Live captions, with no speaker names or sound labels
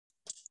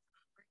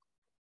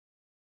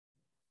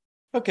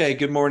Okay,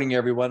 good morning,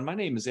 everyone. My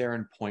name is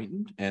Aaron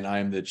Poynton, and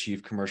I'm the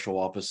Chief Commercial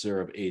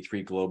Officer of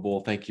A3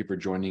 Global. Thank you for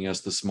joining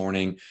us this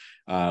morning.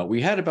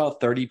 We had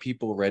about 30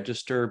 people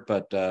register,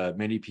 but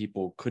many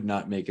people could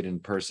not make it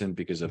in person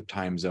because of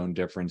time zone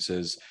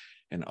differences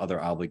and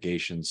other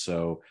obligations.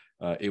 So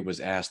it was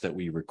asked that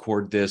we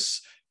record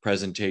this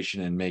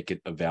presentation and make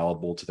it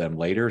available to them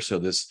later. So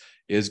this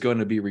is going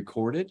to be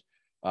recorded.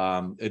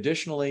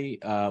 Additionally,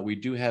 we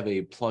do have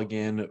a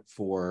plugin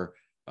for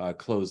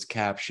closed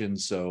caption.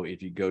 So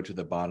if you go to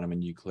the bottom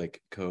and you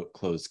click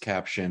closed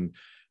caption,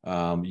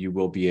 you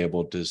will be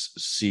able to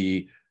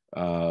see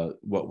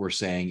what we're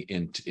saying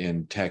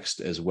in text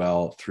as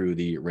well through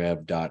the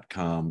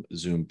rev.com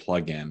Zoom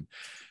plugin.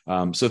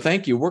 So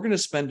thank you. We're going to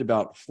spend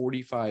about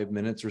 45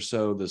 minutes or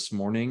so this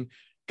morning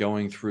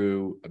going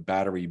through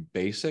battery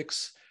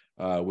basics,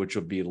 which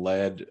will be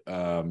led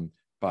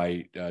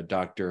by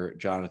Dr.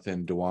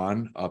 Jonathan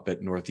Doan up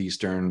at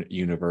Northeastern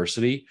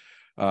University.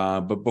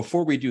 But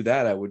before we do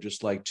that, I would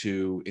just like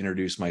to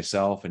introduce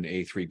myself and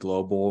A3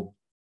 Global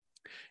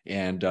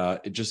and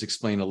just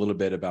explain a little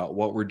bit about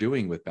what we're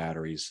doing with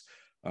batteries.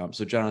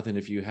 So Jonathan,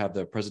 if you have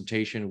the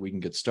presentation, we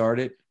can get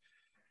started.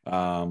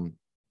 All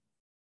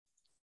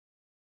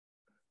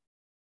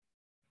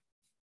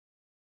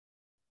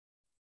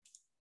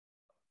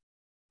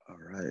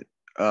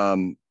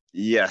right.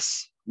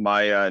 Yes,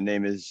 my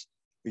name is,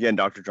 again,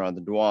 Dr.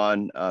 Jonathan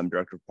Doan. I'm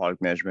Director of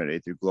Product Management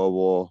at A3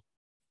 Global.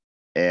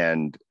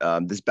 And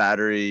this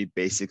battery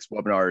basics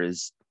webinar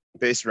is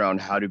based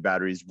around how do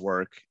batteries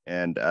work,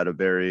 and at a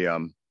very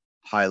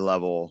high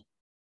level,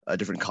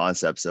 different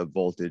concepts of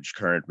voltage,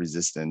 current,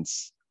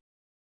 resistance,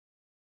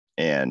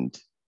 and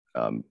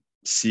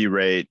C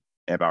rate,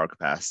 amp hour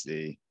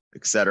capacity,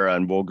 etc.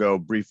 And we'll go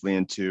briefly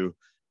into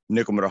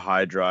nickel metal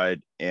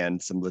hydride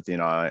and some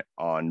lithium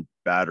ion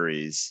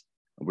batteries.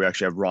 We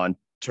actually have Ron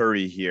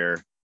Turi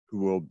here,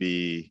 who will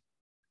be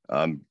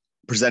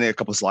presenting a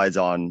couple slides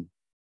on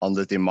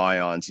lithium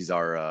ions. He's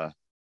our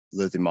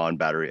lithium ion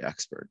battery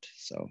expert.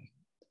 So,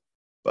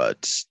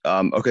 but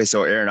okay,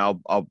 so Aaron,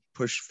 I'll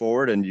push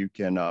forward and you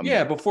can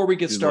yeah, before we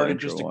get started,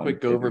 just a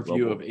quick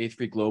overview of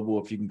A3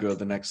 Global, if you can go to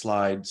the next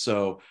slide.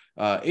 So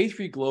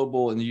A3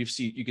 Global, and you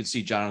can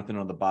see Jonathan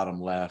on the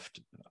bottom left.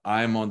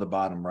 I'm on the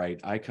bottom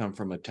right. I come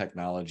from a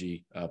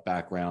technology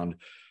background,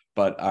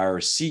 but our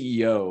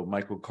CEO,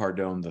 Michael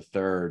Cardone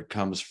III,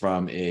 comes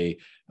from a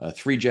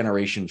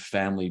three-generation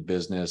family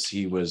business.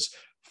 He was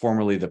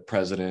formerly the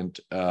president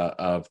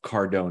of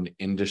Cardone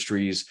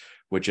Industries,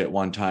 which at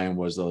one time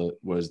was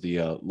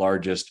the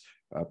largest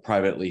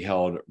privately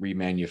held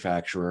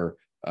remanufacturer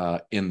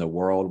in the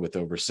world, with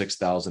over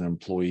 6,000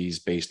 employees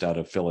based out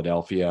of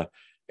Philadelphia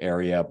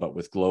area, but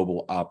with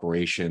global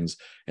operations.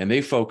 And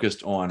they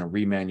focused on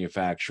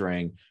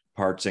remanufacturing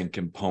parts and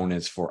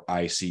components for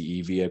ICE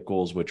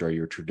vehicles, which are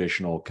your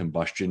traditional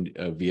combustion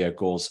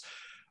vehicles.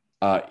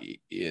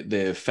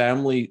 The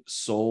family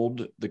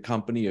sold the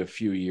company a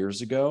few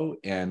years ago,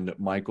 and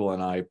Michael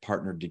and I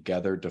partnered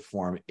together to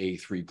form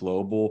A3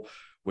 Global,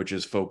 which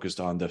is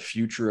focused on the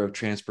future of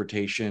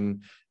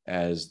transportation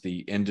as the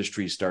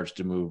industry starts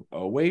to move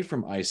away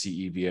from ICE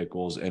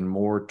vehicles and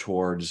more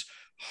towards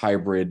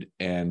hybrid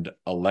and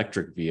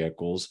electric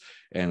vehicles.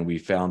 And we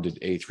founded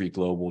A3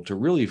 Global to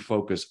really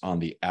focus on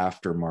the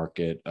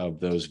aftermarket of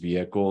those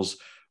vehicles.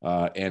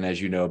 And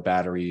as you know,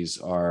 batteries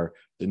are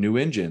the new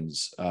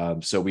engines.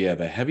 So we have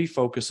a heavy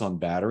focus on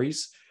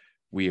batteries.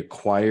 We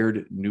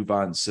acquired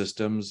Nuvant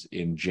Systems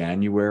in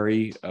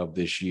January of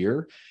this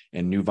year,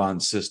 and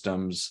Nuvant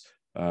Systems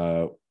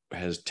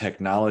has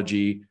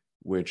technology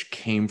which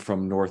came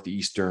from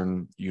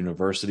Northeastern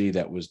University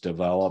that was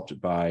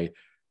developed by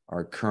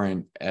our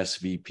current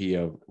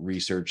SVP of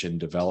Research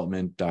and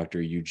Development,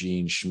 Dr.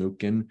 Eugene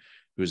Shmukin,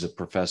 who's a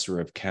professor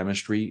of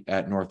chemistry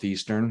at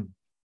Northeastern.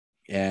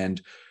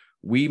 And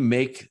we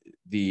make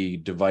the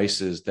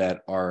devices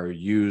that are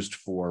used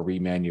for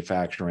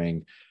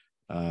remanufacturing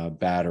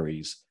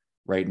batteries.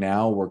 Right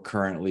now, we're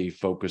currently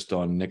focused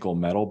on nickel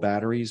metal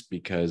batteries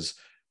because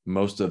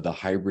most of the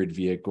hybrid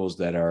vehicles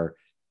that are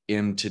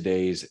in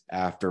today's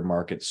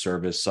aftermarket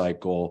service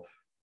cycle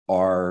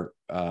are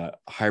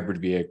hybrid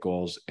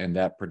vehicles, and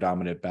that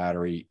predominant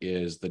battery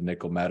is the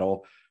nickel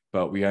metal.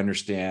 But we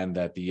understand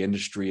that the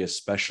industry,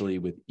 especially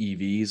with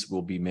EVs,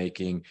 will be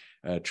making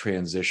a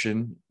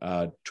transition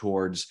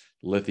towards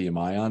lithium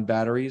ion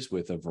batteries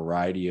with a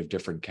variety of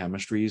different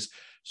chemistries.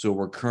 So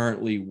we're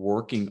currently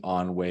working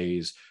on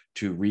ways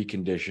to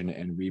recondition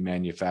and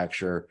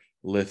remanufacture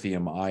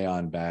lithium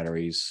ion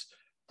batteries.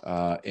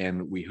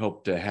 And we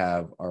hope to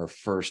have our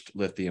first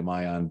lithium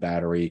ion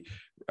battery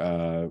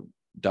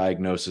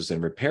diagnosis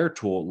and repair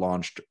tool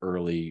launched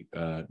early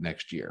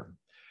next year.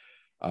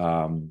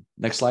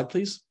 Next slide,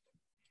 please.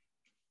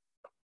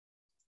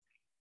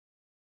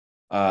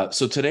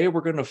 So today we're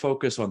going to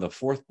focus on the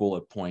fourth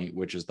bullet point,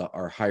 which is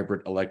our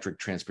hybrid electric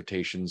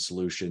transportation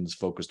solutions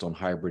focused on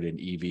hybrid and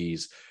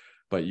EVs.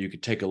 but you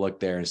could take a look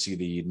there and see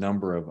the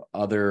number of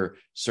other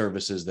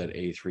services that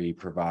A3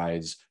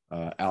 provides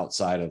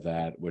outside of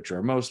that, which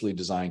are mostly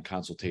design,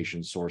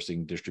 consultation,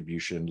 sourcing,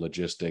 distribution,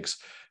 logistics,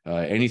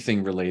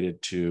 anything related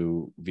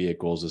to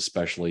vehicles,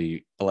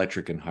 especially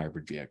electric and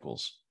hybrid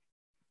vehicles.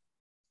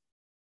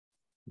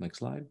 Next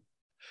slide.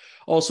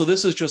 Also,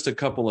 this is just a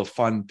couple of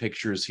fun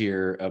pictures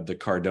here of the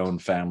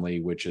Cardone family,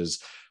 which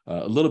is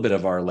a little bit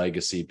of our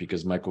legacy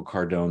because Michael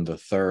Cardone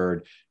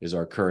III is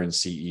our current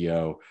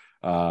CEO.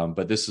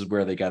 But this is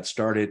where they got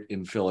started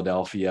in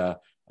Philadelphia.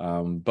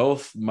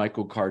 Both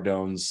Michael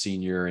Cardone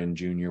Sr. and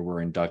Jr.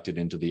 were inducted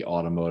into the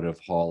Automotive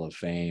Hall of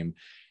Fame,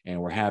 and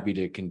we're happy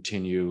to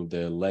continue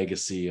the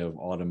legacy of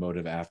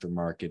automotive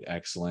aftermarket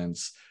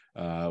excellence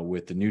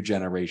with the new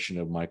generation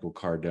of Michael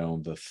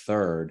Cardone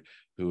III,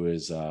 who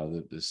is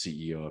the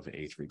CEO of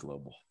A3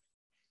 Global.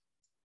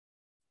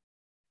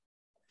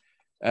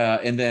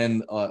 And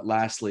then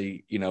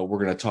lastly, we're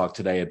going to talk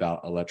today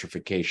about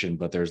electrification,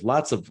 but there's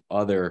lots of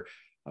other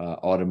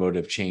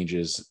automotive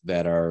changes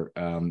that are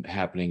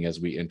happening as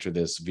we enter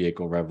this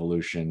vehicle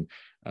revolution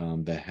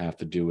that have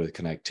to do with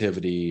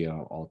connectivity,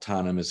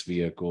 autonomous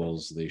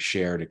vehicles, the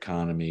shared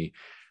economy.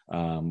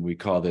 We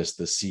call this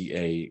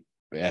the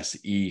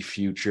CASE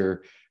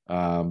future.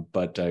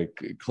 But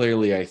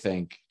clearly, I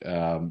think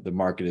the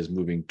market is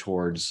moving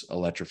towards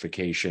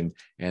electrification,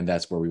 and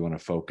that's where we want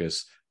to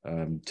focus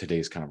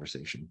today's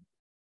conversation.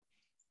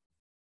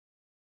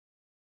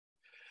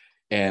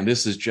 And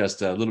this is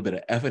just a little bit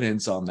of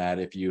evidence on that.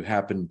 If you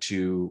happen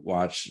to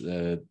watch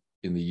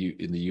in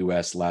the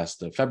U.S.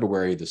 last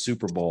February, the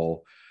Super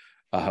Bowl,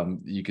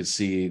 you could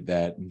see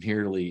that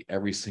nearly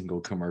every single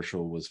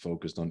commercial was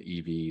focused on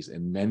EVs,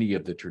 and many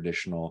of the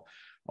traditional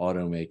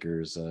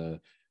automakers,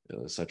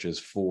 such as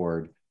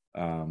Ford,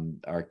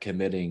 are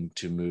committing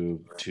to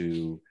move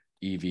to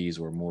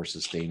EVs or more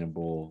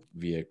sustainable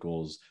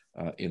vehicles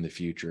in the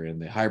future. And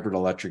the hybrid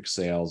electric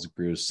sales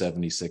grew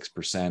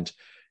 76%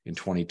 in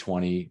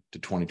 2020 to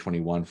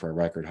 2021 for a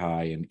record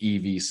high, and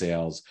EV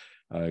sales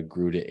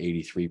grew to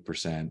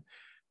 83%.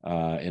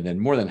 And then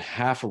more than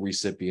half of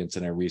recipients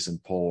in a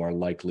recent poll are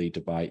likely to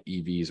buy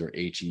EVs or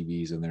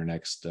HEVs in their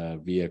next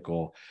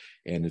vehicle.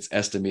 And it's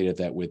estimated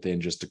that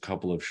within just a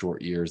couple of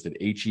short years that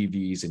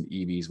HEVs and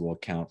EVs will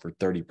account for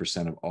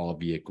 30% of all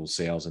vehicle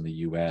sales in the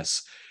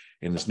US.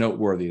 And it's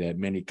noteworthy that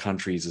many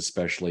countries,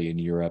 especially in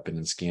Europe and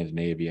in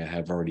Scandinavia,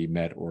 have already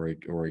met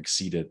or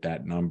exceeded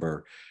that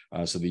number.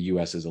 So the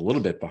US is a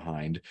little bit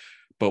behind.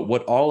 But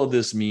what all of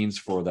this means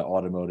for the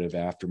automotive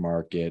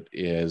aftermarket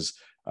is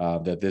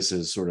that this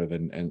is sort of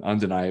an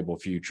undeniable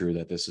future,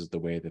 that this is the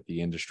way that the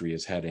industry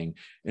is heading.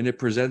 And it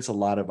presents a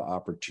lot of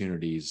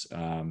opportunities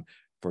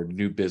for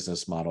new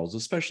business models,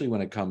 especially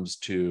when it comes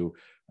to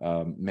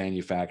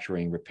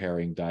manufacturing,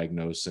 repairing,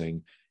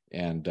 diagnosing,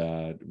 and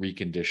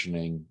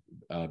reconditioning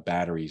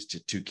batteries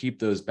to keep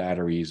those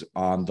batteries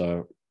on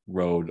the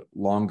road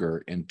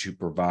longer and to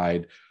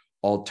provide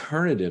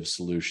alternative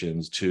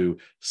solutions to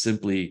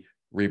simply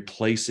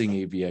replacing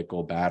a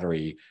vehicle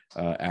battery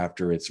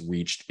after it's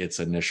reached its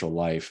initial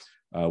life,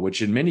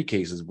 which in many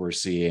cases we're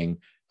seeing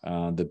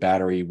the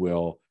battery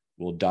will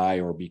die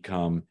or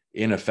become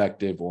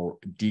ineffective or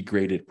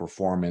degraded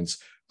performance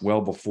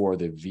well before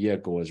the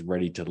vehicle is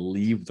ready to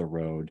leave the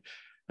road,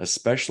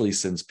 especially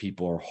since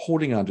people are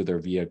holding onto their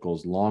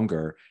vehicles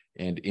longer.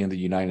 And in the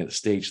United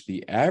States,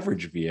 the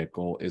average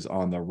vehicle is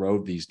on the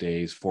road these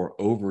days for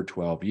over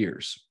 12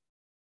 years.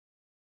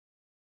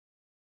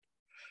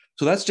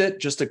 So that's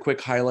just a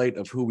quick highlight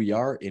of who we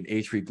are in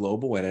A3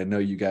 Global. And I know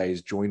you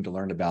guys joined to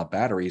learn about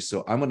batteries.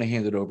 So I'm going to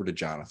hand it over to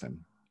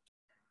Jonathan.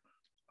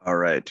 All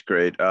right,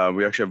 great.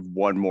 We actually have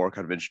one more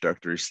kind of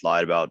introductory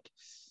slide about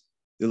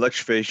the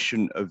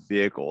electrification of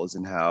vehicles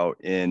and how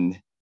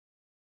in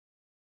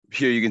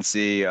here you can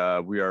see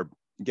we are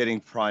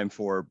getting primed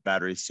for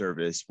battery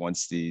service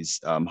once these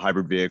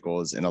hybrid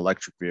vehicles and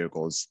electric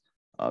vehicles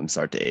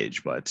start to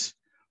age. But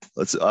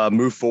let's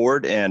move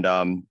forward. And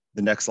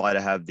the next slide,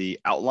 I have the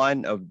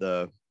outline of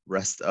the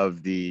rest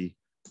of the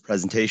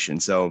presentation.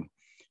 So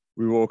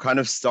we will kind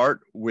of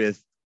start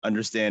with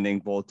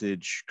understanding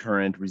voltage,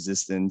 current,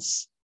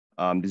 resistance.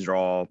 These are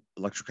all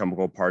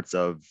electrochemical parts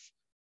of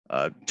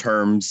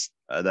terms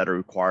that are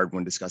required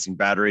when discussing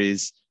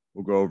batteries.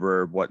 We'll go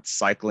over what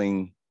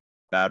cycling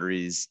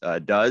batteries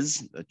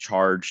does, the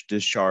charge,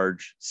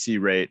 discharge, C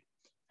rate,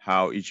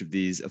 how each of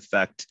these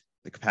affect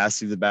the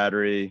capacity of the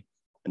battery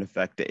and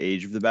affect the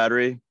age of the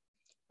battery.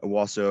 And we'll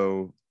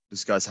also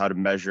discuss how to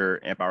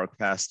measure amp hour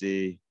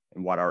capacity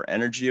and watt hour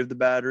energy of the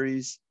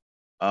batteries,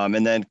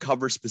 and then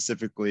cover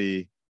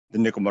specifically the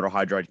nickel metal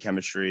hydride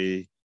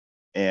chemistry.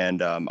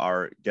 And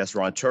our guest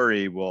Ron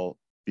Turi will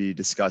be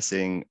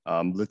discussing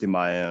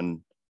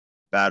lithium-ion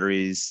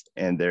batteries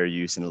and their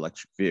use in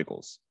electric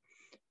vehicles.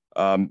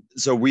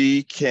 So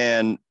we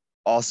can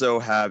also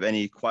have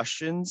any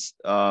questions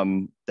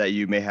that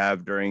you may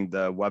have during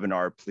the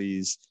webinar.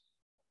 Please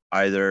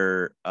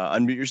either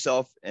unmute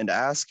yourself and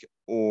ask,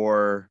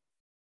 or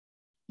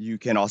you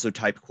can also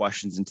type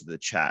questions into the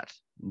chat.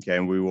 Okay,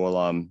 and we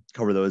will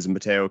cover those, and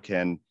Mateo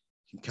can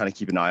kind of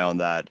keep an eye on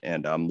that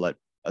and let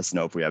us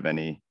know if we have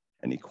any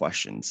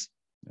questions.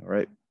 All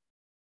right.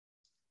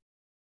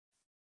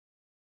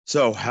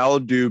 So how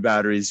do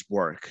batteries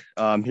work?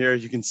 Here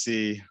you can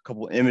see a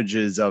couple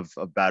images of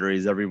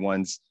batteries.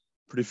 Everyone's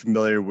pretty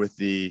familiar with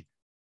the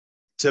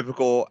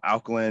typical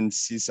alkaline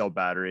C-cell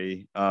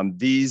battery.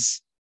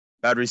 These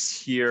batteries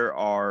here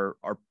are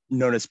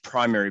known as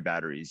primary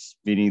batteries,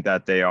 meaning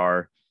that they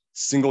are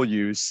single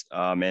use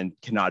and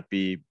cannot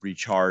be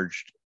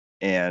recharged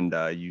and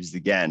used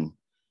again.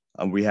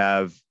 We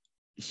have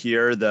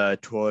here the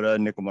Toyota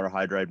nickel metal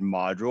hydride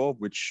module,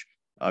 which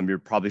you're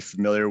probably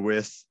familiar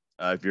with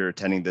if you're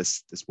attending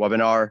this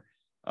webinar.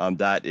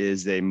 That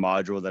is a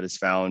module that is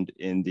found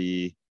in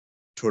the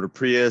Toyota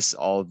Prius,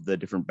 all of the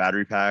different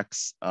battery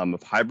packs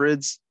of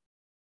hybrids.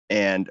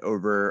 And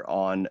over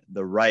on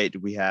the right,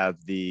 we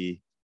have the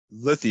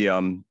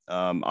lithium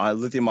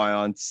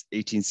ions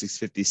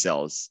 18650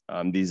 cells.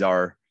 These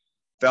are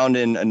found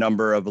in a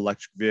number of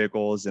electric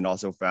vehicles and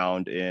also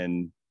found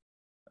in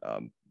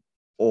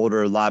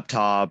older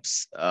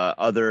laptops,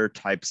 other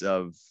types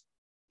of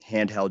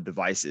handheld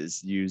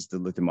devices use the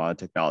lithium-ion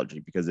technology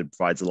because it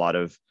provides a lot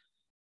of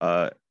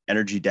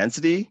energy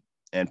density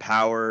and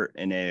power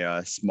in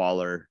a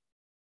smaller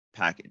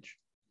package.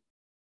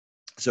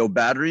 So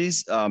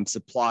batteries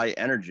supply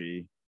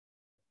energy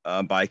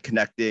by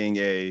connecting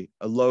a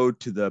load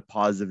to the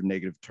positive and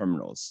negative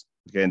terminals.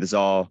 Okay, and this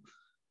all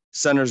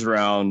centers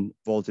around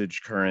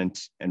voltage,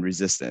 current, and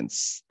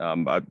resistance.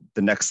 The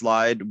next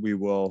slide, we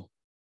will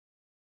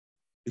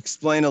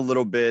explain a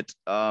little bit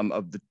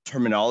of the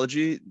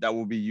terminology that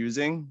we'll be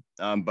using,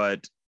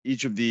 but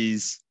each of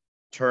these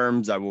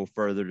terms I will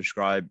further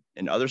describe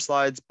in other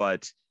slides,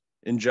 but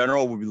in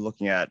general, we'll be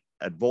looking at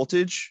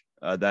voltage.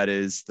 That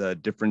is the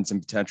difference in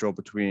potential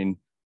between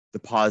the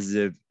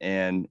positive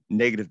and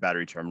negative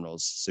battery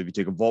terminals. So if you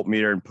take a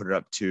voltmeter and put it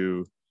up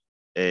to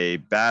a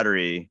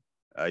battery,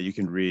 you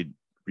can read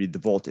the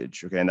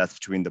voltage, okay? And that's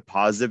between the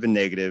positive and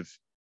negative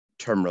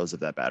terminals of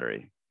that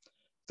battery.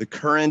 The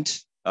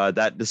current,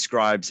 that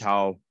describes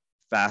how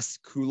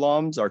fast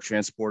coulombs are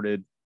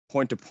transported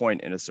point to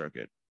point in a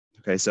circuit.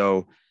 Okay,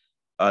 so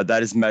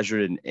that is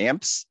measured in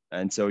amps.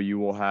 And so you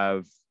will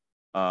have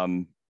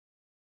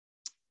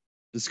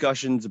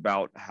discussions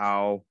about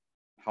how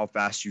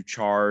fast you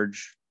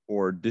charge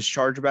or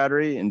discharge a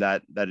battery, and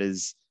that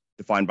is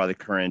defined by the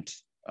current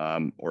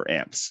or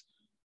amps.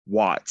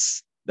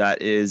 Watts,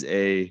 that is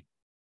a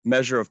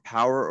measure of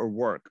power or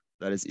work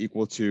that is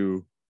equal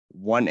to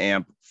 1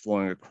 amp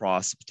flowing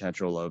across the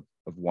potential of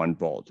 1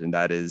 volt. And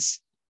that is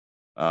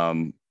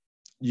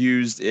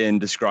used in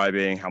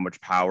describing how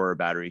much power a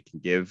battery can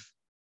give.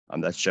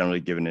 That's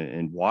generally given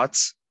in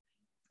watts.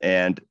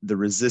 And the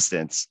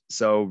resistance.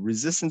 So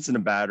resistance in a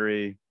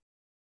battery,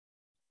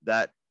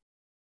 that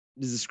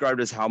is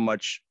described as how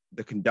much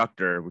the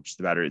conductor, which is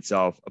the battery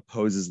itself,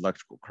 opposes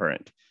electrical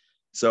current.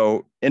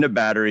 So in a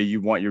battery, you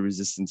want your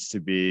resistance to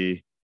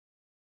be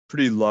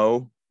pretty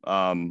low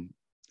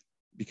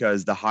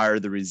because the higher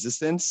the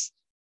resistance,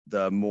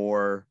 the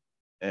more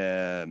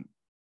energy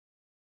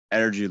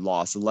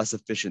loss, the less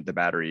efficient the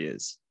battery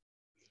is.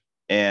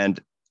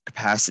 And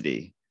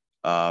capacity,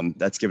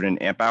 that's given in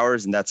amp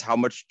hours, and that's how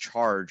much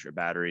charge a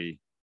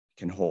battery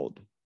can hold,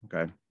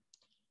 okay?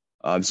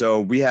 So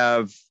we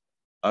have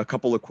a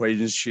couple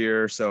equations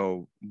here.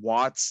 So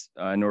watts,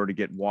 in order to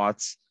get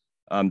watts,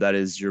 that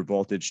is your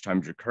voltage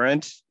times your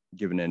current,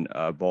 given in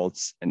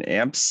volts and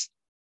amps.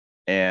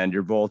 And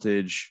your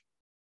voltage,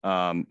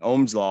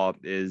 Ohm's law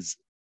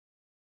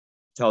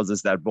tells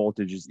us that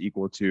voltage is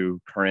equal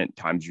to current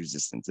times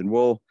resistance. And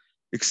we'll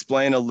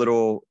explain a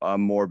little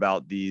more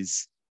about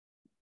these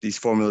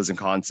formulas and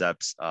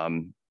concepts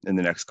in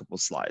the next couple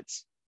of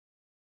slides.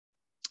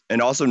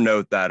 And also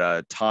note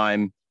that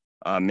time,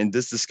 in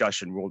this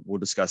discussion, we'll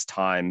discuss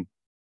time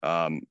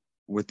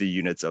with the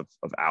units of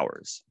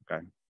hours,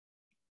 okay?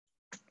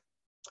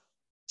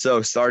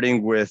 So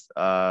starting with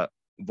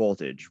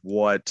voltage,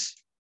 what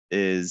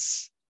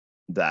is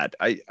that?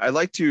 I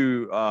like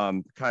to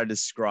kind of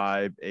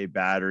describe a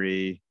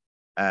battery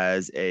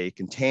as a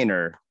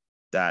container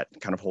that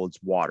kind of holds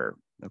water,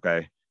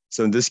 okay?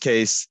 So in this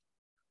case,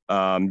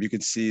 you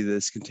can see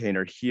this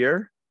container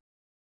here,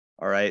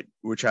 all right,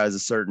 which has a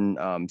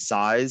certain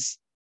size.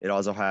 It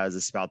also has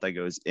a spout that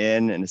goes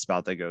in and a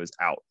spout that goes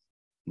out,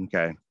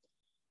 okay?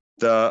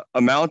 The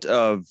amount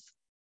of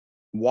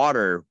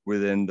water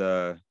within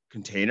the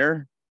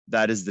container,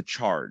 that is the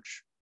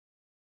charge,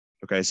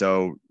 okay?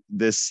 So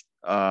this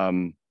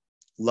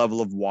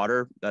level of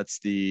water, that's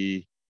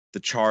the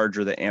charge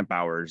or the amp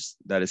hours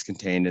that is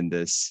contained in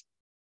this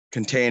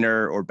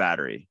container or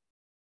battery.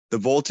 The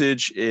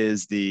voltage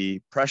is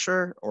the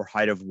pressure or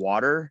height of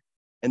water,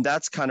 and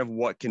that's kind of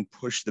what can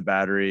push the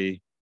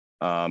battery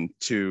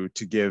to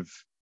give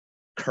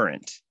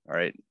current, all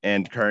right?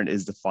 And current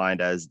is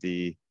defined as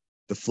the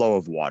flow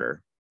of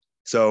water.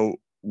 So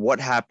what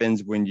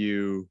happens when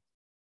you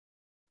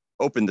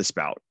open the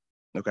spout,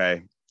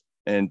 okay?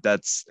 And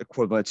that's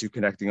equivalent to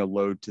connecting a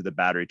load to the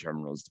battery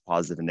terminals, the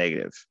positive and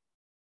negative.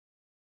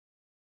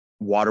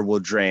 Water will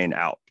drain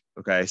out,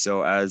 okay?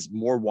 So as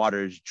more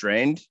water is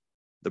drained,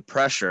 the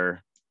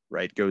pressure,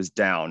 right, goes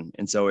down.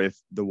 And so if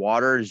the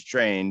water is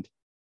drained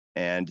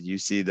and you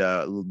see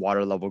the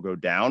water level go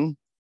down,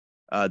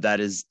 that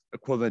is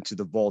equivalent to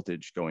the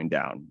voltage going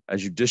down.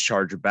 As you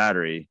discharge a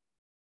battery,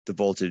 the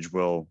voltage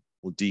will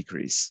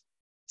decrease.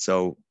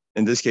 So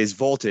in this case,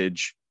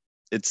 voltage,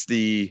 it's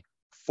the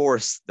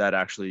force that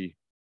actually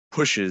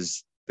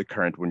pushes the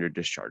current when you're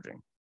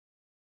discharging.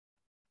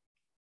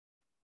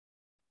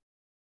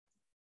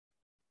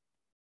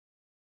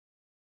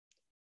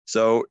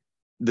 So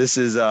this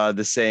is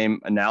the same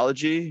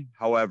analogy.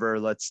 However,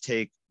 let's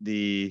take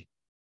the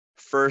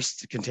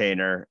first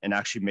container and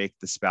actually make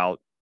the spout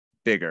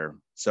bigger.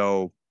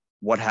 So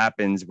what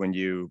happens when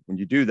you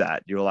do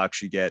that? You'll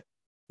actually get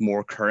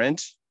more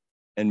current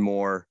and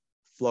more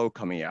flow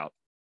coming out.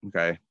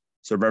 Okay.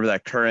 So remember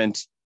that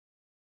current,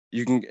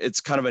 it's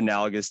kind of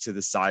analogous to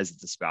the size of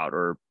the spout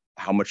or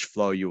how much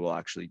flow you will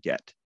actually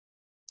get.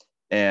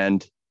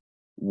 And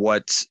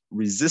what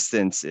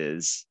resistance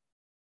is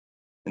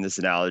in this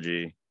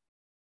analogy,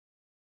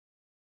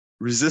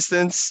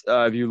 resistance,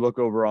 if you look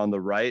over on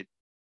the right,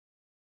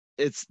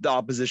 it's the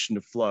opposition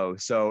to flow.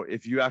 So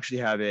if you actually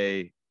have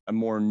a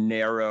more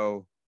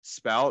narrow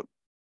spout,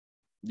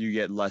 you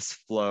get less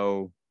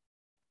flow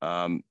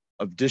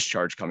of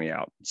discharge coming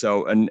out.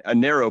 So a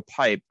narrow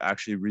pipe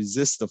actually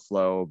resists the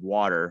flow of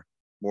water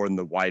more than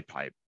the wide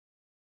pipe.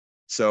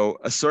 So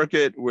a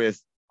circuit with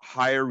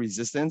higher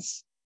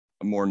resistance,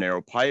 a more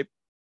narrow pipe,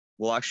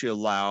 will actually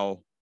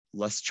allow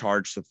less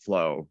charge to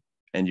flow,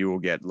 and you will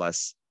get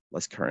less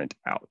current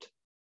out.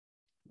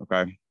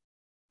 Okay.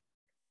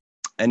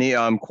 Any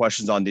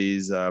questions on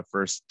these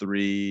first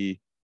three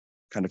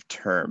kind of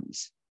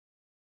terms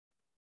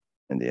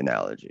in the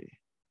analogy?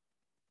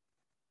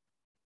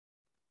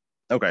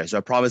 Okay, so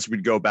I promised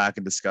we'd go back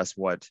and discuss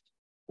what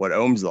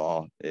Ohm's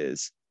law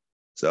is.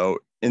 So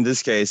in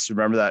this case,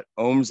 remember that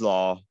Ohm's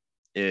law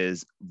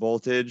is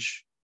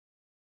voltage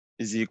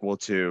is equal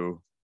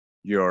to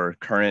your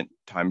current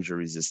times your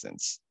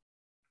resistance.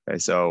 Okay,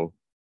 so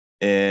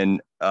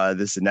in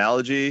this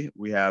analogy,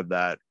 we have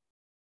that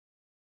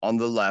on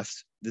the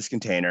left, this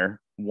container,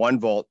 1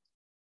 volt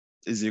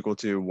is equal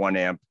to 1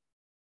 amp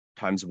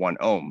times 1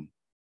 ohm.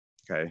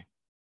 Okay.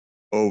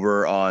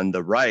 Over on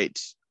the right,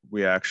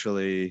 we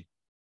actually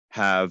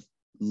have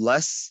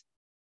less,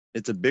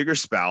 it's a bigger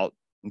spout.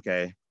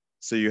 Okay.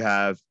 So you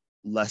have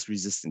less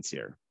resistance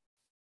here.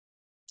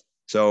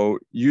 So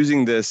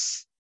using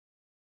this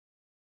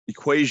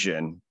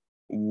equation,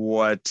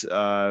 what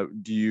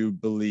do you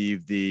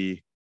believe the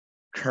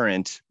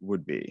current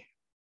would be?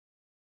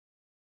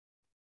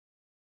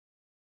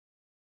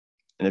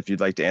 And if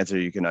you'd like to answer,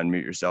 you can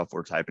unmute yourself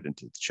or type it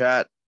into the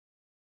chat.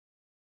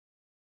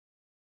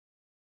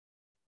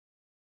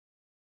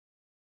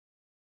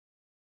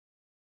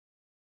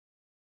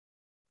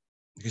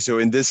 Okay, so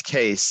in this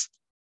case,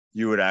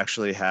 you would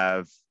actually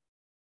have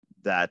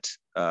that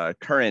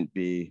current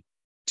be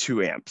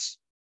 2 amps.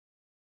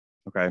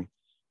 Okay,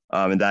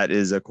 and that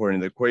is according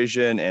to the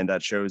equation, and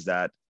that shows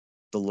that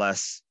the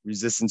less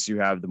resistance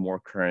you have, the more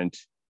current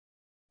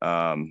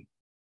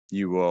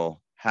you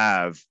will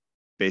have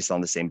based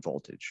on the same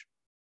voltage.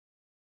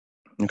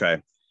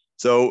 Okay,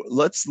 so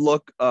let's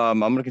look, I'm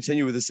going to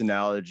continue with this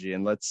analogy,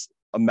 and let's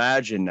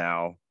imagine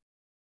now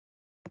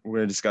we're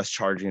going to discuss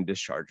charging and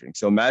discharging.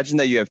 So imagine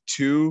that you have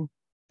 2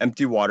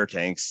 empty water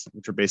tanks,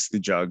 which are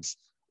basically jugs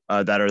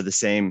that are the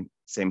same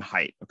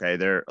height. Okay,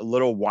 they're a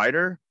little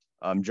wider.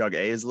 Jug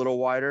A is a little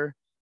wider,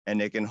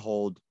 and it can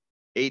hold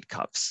 8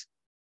 cups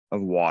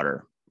of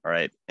water. All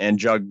right, and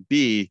jug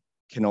B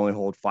can only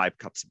hold 5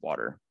 cups of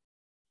water.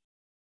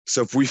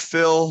 So if we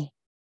fill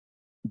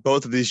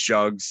both of these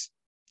jugs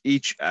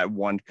each at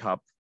 1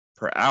 cup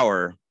per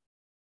hour,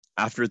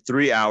 after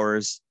 3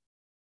 hours,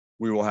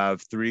 we will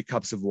have 3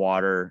 cups of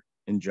water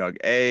in jug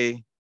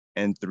A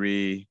and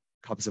 3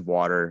 cups of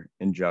water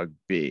in jug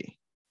B.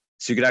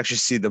 So you can actually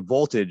see the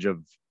voltage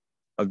of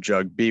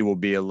jug B will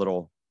be a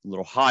little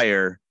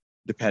higher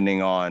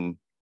depending on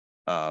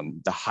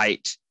the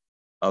height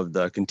of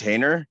the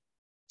container.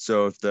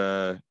 So if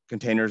the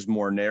container is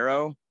more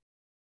narrow,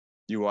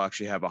 you will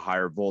actually have a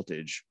higher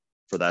voltage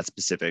for that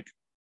specific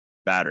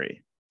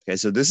battery. Okay,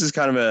 so this is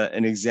kind of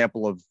an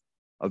example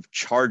of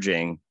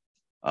charging.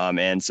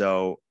 And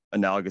so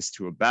analogous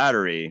to a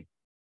battery,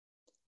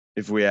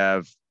 if we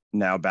have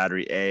now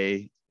battery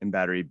A and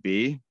battery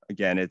B,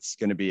 again, it's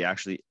going to be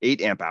actually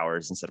 8 amp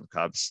hours instead of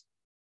cups,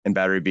 and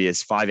battery B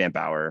is 5 amp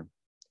hour.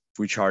 If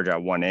we charge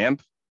at 1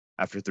 amp,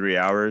 after 3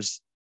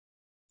 hours,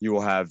 you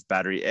will have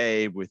battery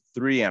A with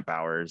 3 amp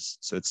hours.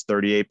 So it's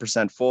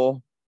 38%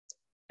 full.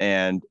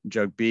 And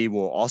jug B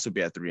will also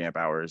be at 3 amp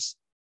hours.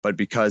 But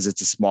because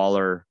it's a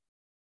smaller,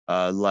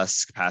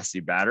 less capacity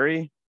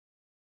battery,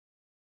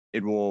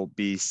 it will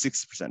be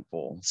 60%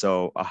 full.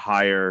 So a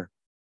higher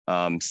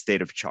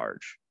state of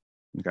charge.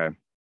 Okay.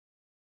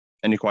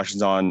 Any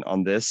questions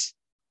on this?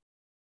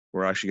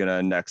 We're actually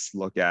going to next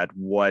look at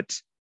what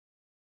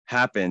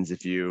happens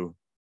if you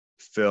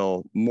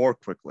fill more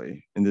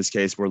quickly. In this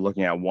case, we're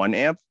looking at 1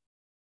 amp.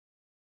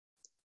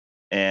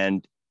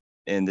 And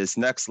in this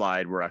next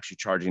slide, we're actually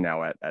charging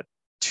now at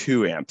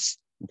 2 amps.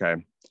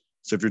 Okay.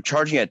 So if you're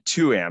charging at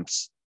 2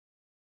 amps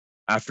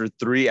after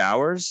 3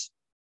 hours,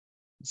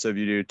 so if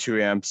you do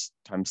 2 amps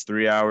times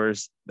 3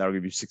 hours, that'll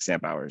give you 6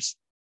 amp hours.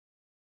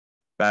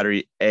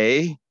 Battery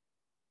A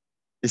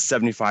is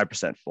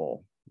 75%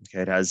 full.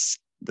 Okay. It has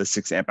the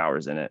 6 amp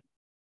hours in it.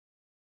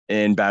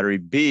 In battery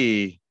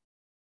B,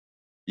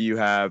 you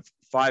have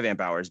 5 amp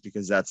hours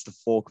because that's the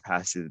full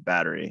capacity of the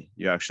battery.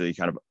 You actually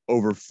kind of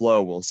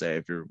overflow, we'll say,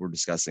 if we're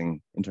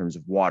discussing in terms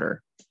of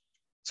water.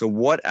 So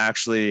what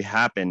actually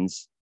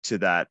happens to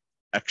that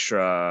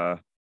extra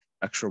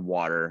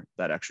water,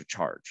 that extra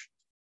charge?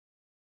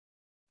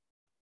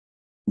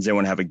 Does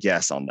anyone have a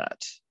guess on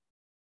that?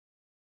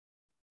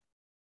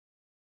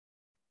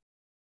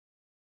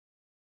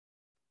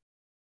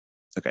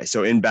 Okay,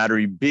 so in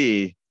battery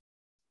B,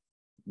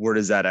 where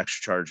does that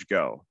extra charge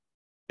go?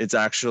 It's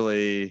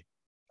actually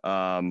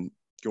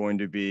going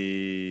to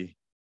be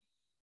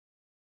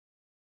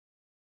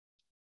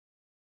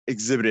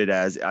exhibited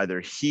as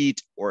either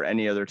heat or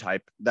any other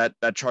type. That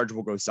charge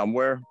will go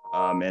somewhere,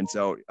 and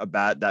so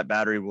that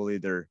battery will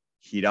either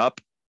heat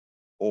up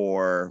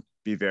or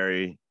be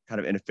very kind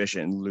of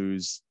inefficient and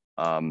lose.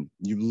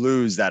 You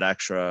lose that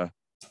extra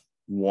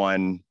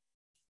 1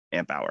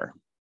 amp hour.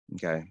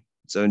 Okay,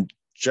 so in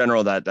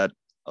general, that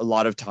a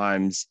lot of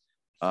times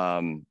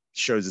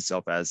shows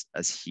itself as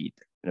heat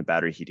in a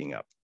battery heating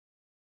up.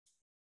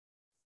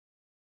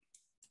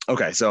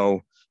 Okay,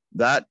 so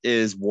that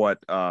is what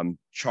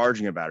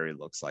charging a battery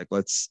looks like.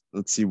 Let's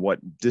see what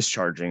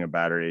discharging a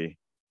battery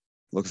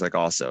looks like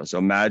also. So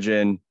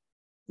imagine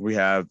we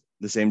have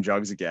the same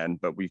jugs again,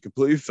 but we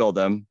completely fill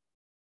them,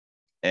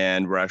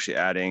 and we're actually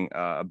adding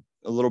a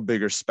little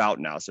bigger spout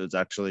now. So it's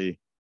actually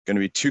going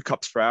to be 2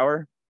 cups per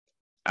hour.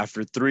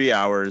 After 3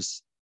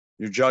 hours,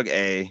 your jug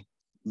A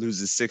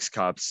loses 6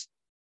 cups.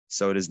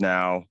 So it is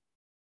now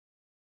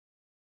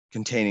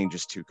containing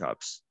just 2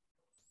 cups.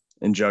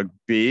 In jug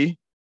B,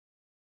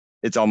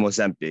 it's almost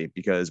empty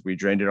because we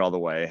drained it all the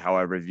way.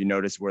 However, if you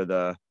notice where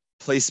the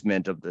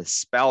placement of the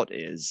spout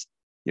is,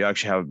 you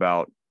actually have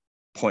about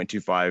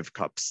 0.25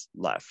 cups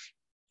left.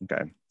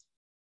 Okay.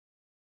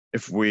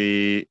 If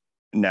we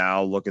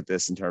now look at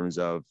this in terms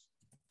of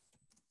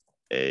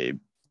a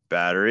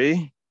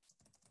battery,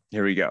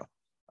 here we go.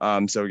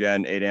 So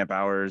again, 8 amp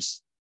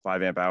hours,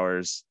 5 amp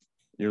hours.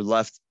 You're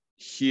left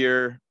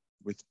here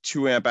with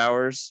 2 amp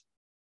hours.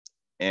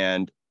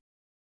 And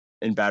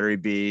in battery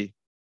B,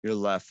 you're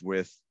left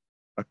with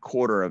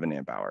 1/4 of an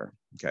amp hour.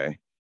 Okay.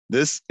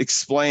 This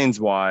explains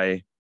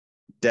why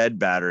dead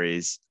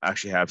batteries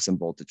actually have some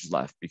voltage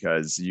left,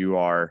 because you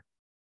are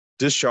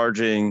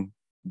discharging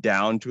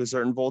down to a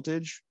certain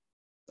voltage.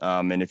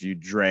 And if you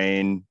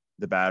drain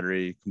the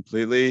battery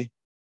completely,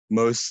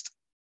 most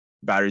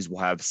batteries will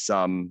have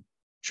some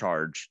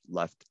charge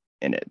left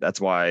in it.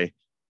 That's why,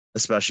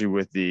 especially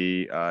with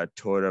the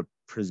Toyota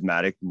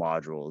prismatic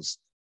modules,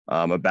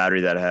 a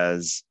battery that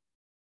has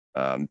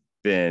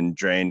been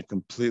drained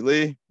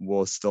completely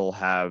will still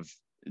have,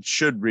 it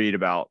should read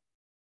about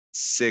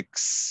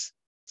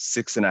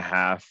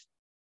 6.5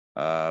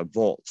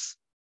 volts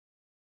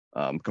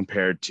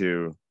compared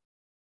to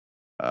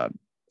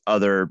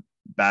other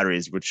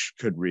batteries, which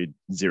could read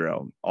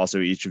 0. Also,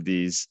 each of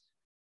these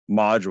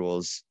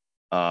modules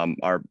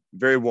are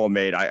very well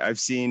made. I've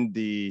seen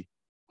the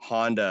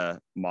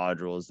Honda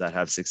modules that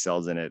have 6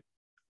 cells in it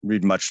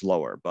read much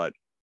lower, but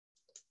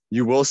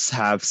you will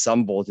have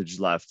some voltage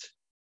left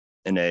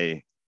in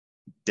a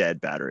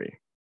dead battery.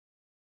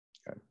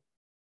 Okay.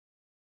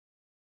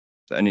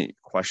 So any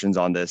questions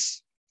on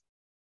this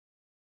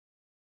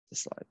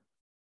slide?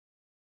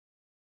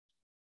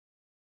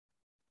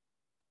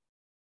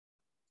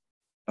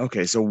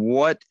 Okay, so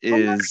what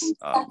is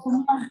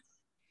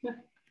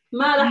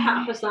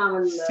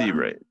C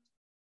rate?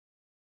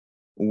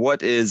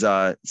 What is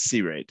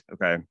C rate?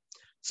 Okay,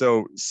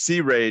 so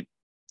C rate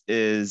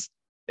is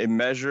a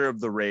measure of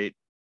the rate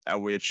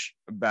at which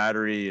a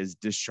battery is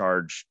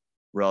discharged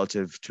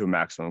relative to a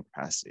maximum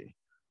capacity.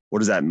 What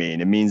does that mean?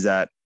 It means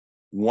that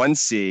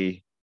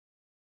 1C,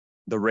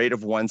 the rate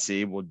of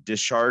 1C will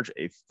discharge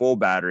a full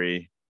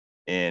battery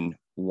in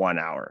 1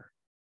 hour.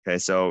 Okay,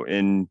 so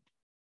in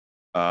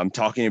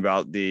talking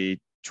about the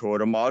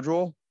Toyota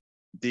module,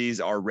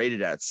 these are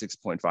rated at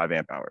 6.5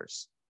 amp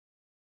hours.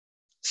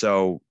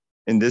 So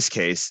in this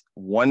case,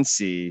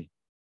 1C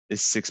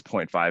is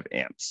 6.5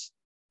 amps,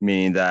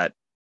 meaning that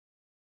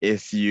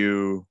if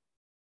you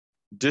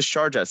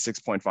discharge at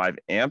 6.5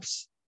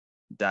 amps,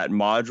 that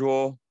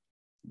module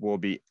will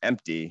be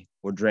empty,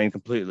 will drain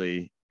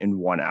completely in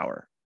 1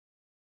 hour.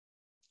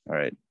 All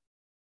right.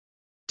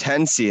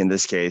 10C in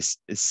this case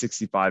is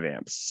 65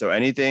 amps. So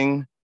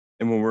anything,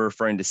 and when we're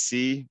referring to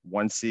C,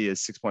 1C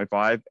is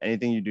 6.5.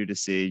 Anything you do to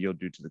C, you'll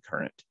do to the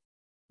current.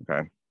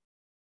 Okay.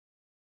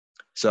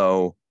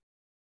 So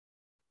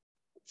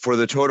for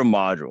the Toyota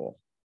module,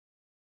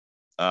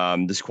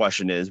 this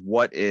question is,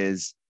 what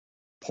is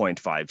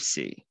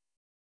 0.5C?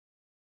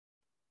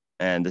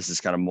 And this is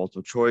kind of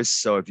multiple choice.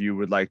 So if you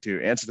would like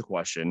to answer the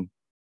question,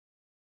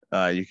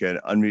 you can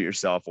unmute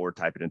yourself or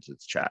type it into the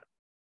chat.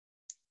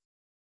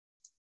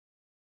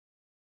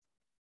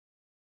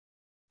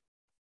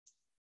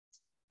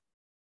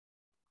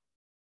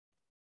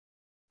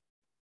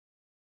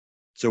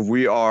 So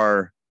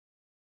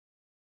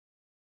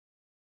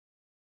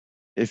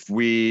if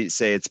we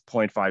say it's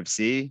 0.5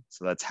 C,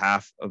 so that's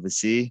half of a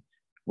C,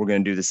 we're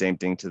going to do the same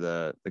thing to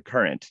the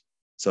current.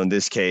 So in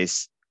this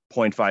case,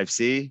 0.5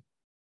 C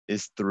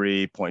is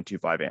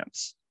 3.25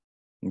 amps.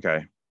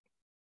 Okay.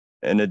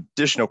 An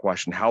additional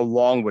question, how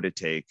long would it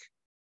take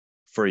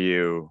for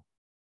you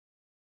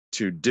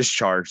to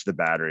discharge the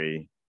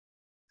battery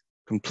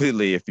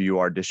completely if you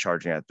are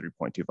discharging at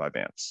 3.25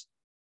 amps?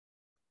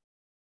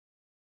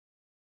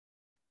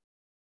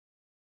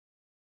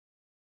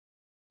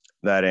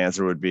 That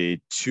answer would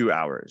be 2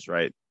 hours,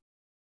 right?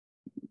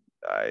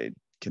 I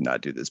cannot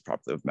do this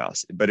properly with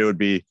mouse, but it would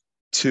be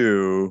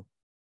 2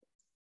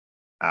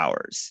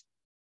 hours.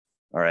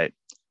 All right.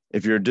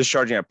 If you're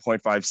discharging at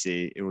 0.5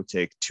 C, it will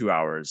take 2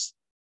 hours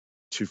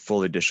to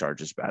fully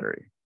discharge this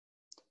battery.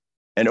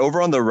 And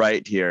over on the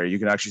right here, you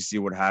can actually see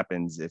what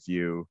happens if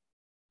you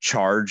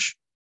charge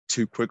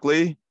too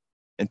quickly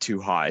and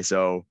too high.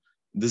 So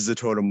this is a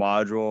total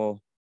module.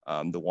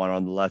 The one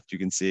on the left you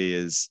can see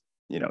is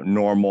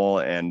normal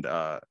and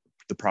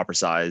the proper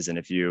size. And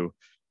if you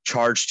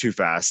charge too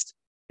fast,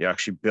 you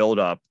actually build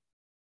up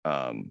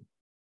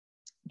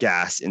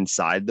gas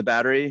inside the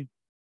battery,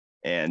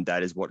 and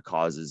that is what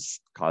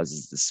causes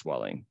the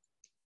swelling.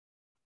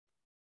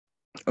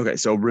 Okay,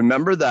 so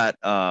remember that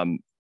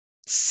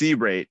C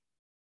rate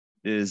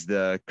is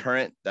the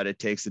current that it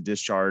takes to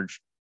discharge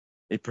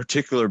a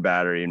particular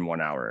battery in 1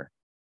 hour.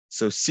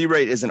 So C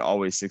rate isn't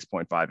always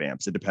 6.5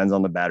 amps. It depends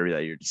on the battery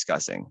that you're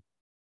discussing.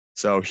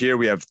 So here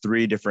we have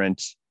 3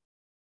 different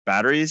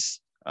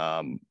batteries,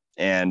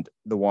 and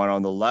the one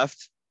on the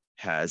left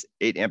has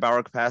 8 amp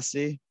hour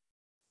capacity.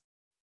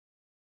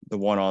 The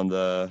one in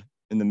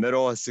the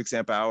middle has 6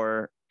 amp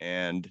hour,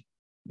 and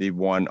the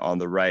one on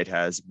the right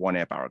has 1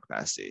 amp hour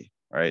capacity,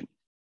 right?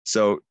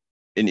 So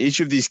in each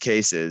of these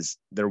cases,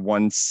 their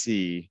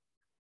C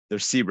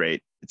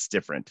rate, it's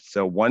different.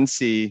 So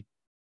 1C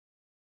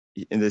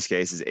in this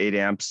case is 8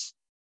 amps.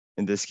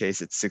 In this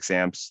case, it's 6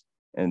 amps.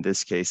 In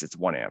this case, it's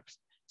 1 amp.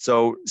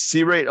 So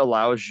C rate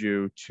allows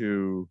you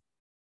to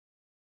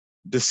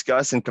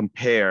discuss and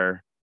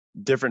compare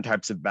different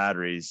types of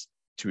batteries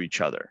to each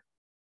other.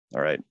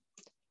 All right.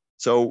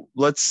 So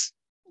let's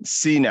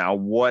see now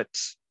what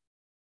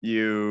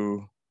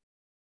you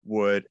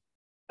would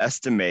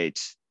estimate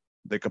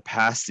the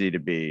capacity to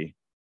be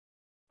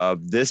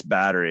of this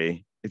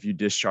battery if you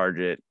discharge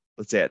it,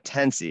 let's say at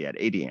 10 C at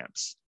 80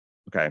 amps.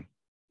 Okay.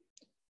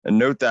 And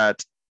note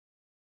that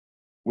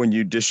when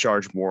you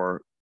discharge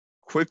more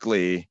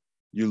quickly,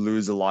 you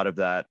lose a lot of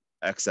that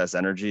excess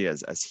energy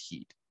as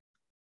heat.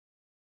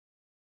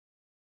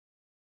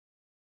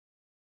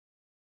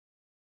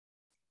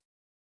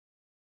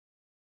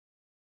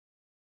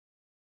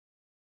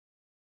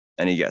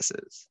 Any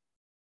guesses?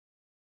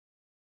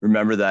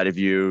 Remember that if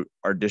you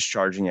are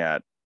discharging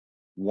at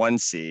 1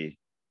 C,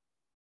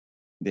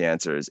 the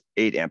answer is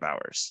 8 amp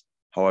hours.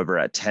 However,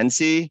 at 10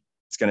 C,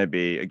 it's going to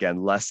be,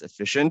 again, less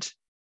efficient.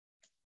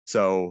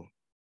 So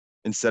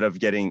instead of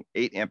getting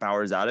 8 amp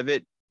hours out of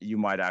it, you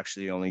might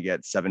actually only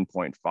get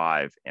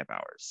 7.5 amp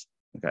hours.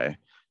 Okay.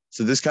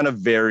 So this kind of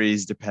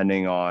varies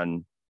depending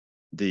on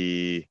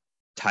the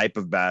type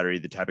of battery,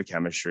 the type of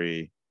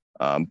chemistry.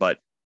 But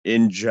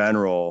in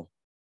general,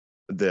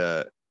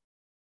 the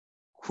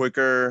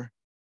quicker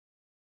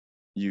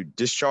you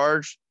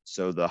discharge,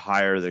 so the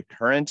higher the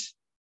current,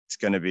 it's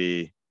going to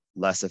be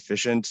less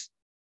efficient,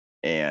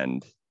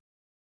 and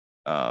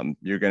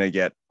you're going to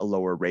get a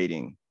lower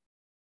rating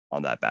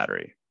on that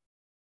battery.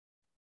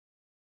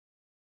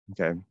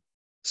 Okay.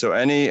 So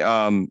any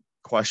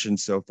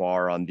questions so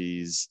far on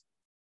these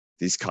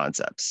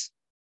concepts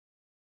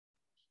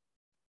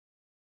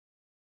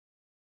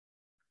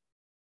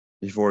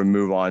before we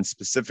move on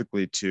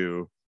specifically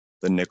to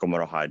the nickel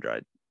metal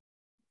hydride?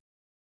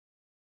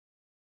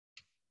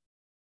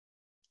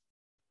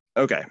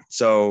 Okay,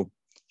 so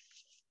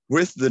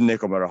with the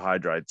nickel metal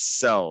hydride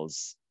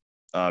cells,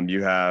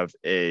 you have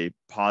a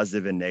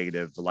positive and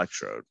negative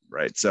electrode,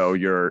 right? So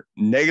your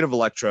negative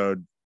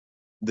electrode,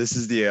 this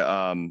is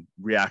the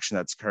reaction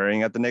that's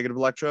occurring at the negative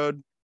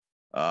electrode.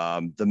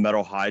 The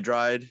metal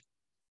hydride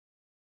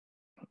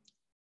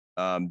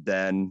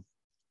then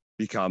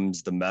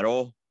becomes the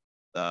metal.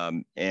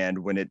 And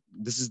when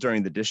this is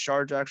during the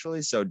discharge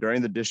actually. So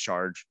during the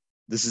discharge,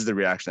 this is the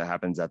reaction that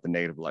happens at the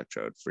negative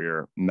electrode for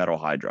your metal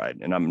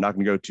hydride. And I'm not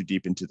going to go too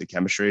deep into the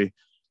chemistry,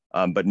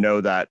 but know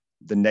that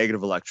the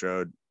negative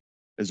electrode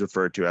is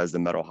referred to as the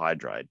metal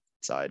hydride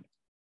side.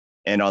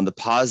 And on the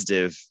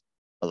positive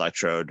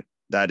electrode,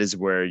 that is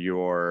where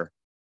your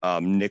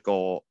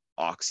nickel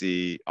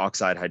oxide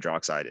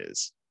hydroxide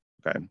is.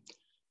 Okay.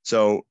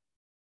 So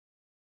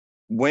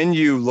when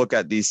you look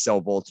at these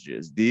cell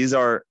voltages, these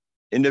are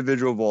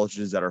individual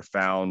voltages that are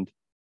found,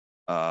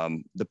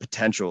 the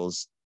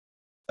potentials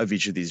of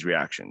each of these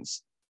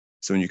reactions.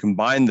 So when you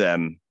combine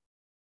them,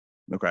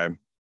 okay,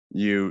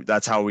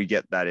 that's how we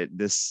get that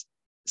this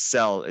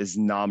cell is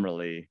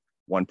nominally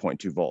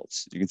 1.2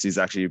 volts. You can see it's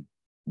actually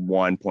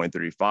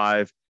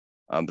 1.35,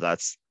 but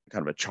that's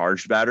kind of a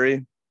charged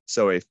battery.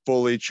 So a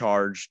fully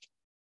charged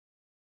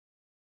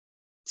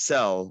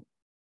cell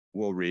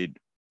will read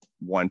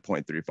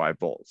 1.35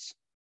 volts,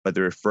 but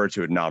they refer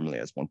to it nominally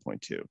as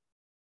 1.2.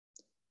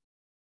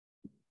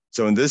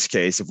 So in this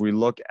case, if we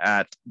look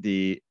at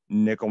the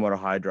nickel metal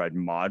hydride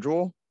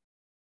module,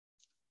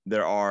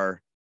 there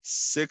are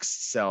 6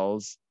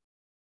 cells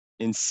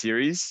in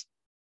series.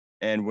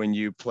 And when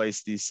you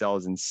place these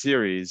cells in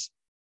series,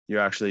 you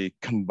actually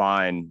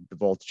combine the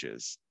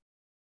voltages.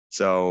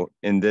 So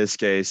in this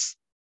case,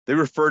 they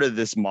refer to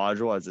this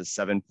module as a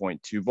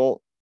 7.2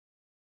 volt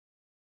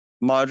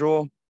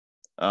module.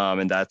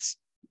 And that's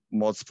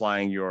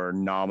multiplying your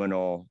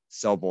nominal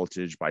cell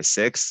voltage by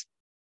 6.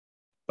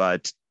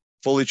 But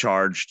fully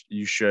charged,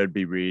 you should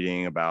be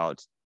reading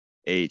about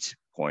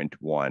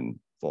 8.1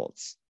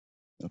 volts.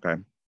 Okay.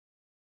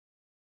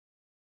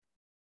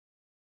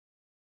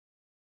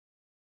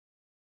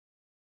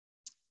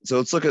 So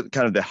let's look at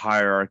kind of the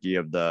hierarchy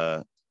of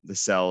the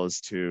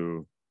cells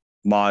to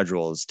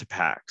modules to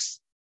packs.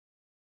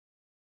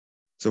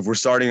 So if we're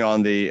starting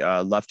on the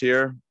left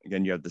here,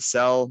 again, you have the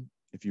cell.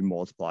 If you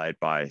multiply it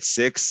by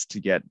 6 to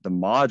get the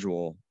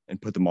module and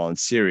put them all in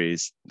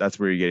series, that's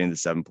where you're getting the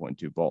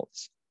 7.2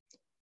 volts.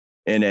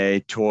 In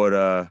a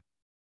Toyota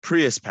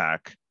Prius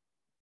pack,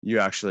 you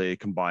actually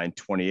combine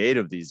 28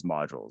 of these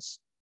modules.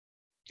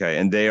 Okay,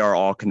 and they are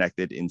all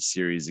connected in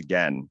series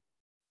again.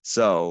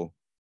 So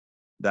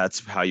that's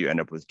how you end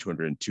up with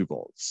 202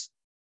 volts,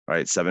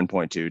 right?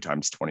 7.2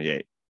 times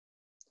 28.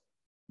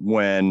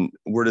 When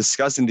we're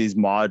discussing these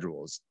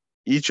modules,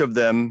 each of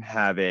them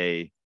have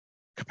a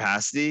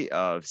capacity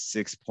of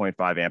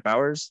 6.5 amp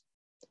hours.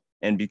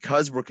 And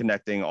because we're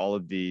connecting all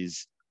of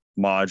these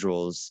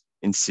modules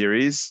in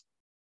series,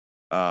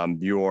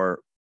 your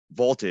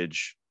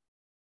voltage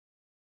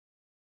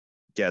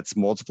gets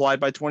multiplied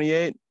by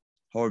 28.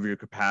 However, your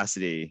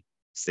capacity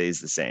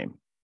stays the same.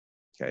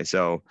 Okay,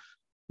 so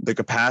the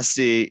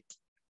capacity,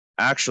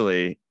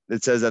 actually,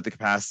 it says that the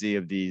capacity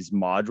of these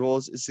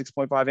modules is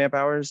 6.5 amp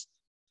hours.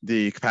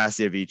 The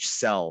capacity of each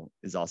cell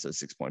is also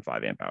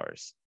 6.5 amp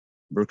hours.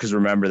 Because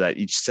remember that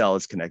each cell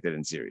is connected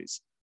in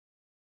series.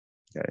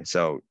 Okay,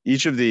 so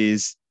each of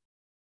these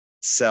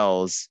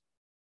cells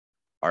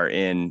are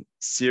in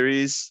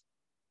series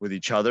with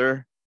each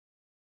other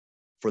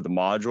for the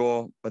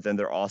module, but then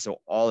they're also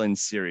all in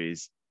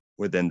series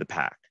within the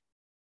pack.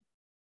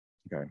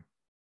 Okay.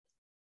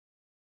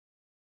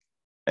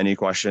 Any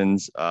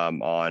questions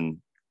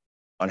on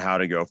how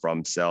to go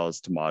from cells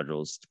to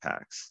modules to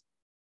packs?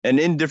 And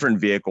in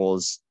different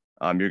vehicles,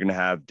 you're going to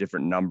have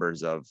different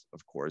numbers of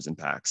cores and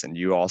packs, and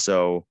you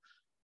also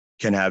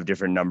can have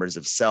different numbers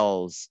of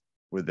cells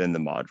within the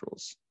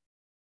modules.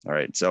 All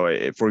right.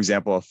 So, for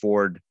example, a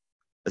Ford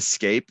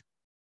Escape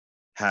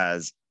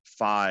has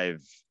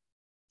 5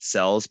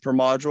 cells per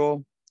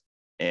module,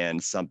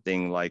 and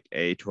something like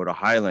a Toyota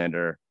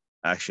Highlander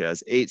actually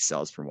has 8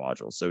 cells per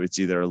module. So it's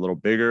either a little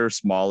bigger,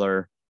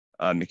 smaller.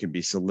 It can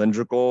be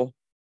cylindrical,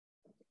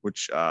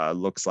 which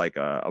looks like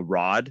a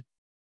rod,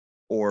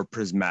 or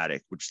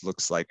prismatic, which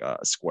looks like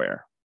a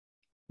square.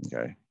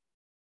 Okay.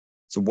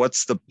 So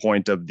what's the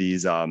point of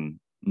these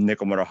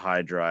nickel metal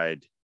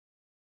hydride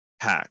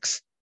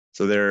packs?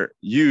 So they're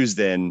used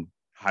in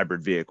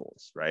hybrid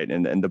vehicles, right?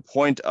 And the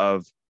point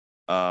of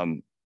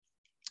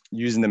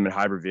using them in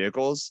hybrid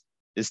vehicles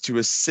is to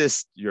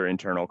assist your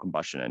internal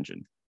combustion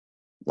engine.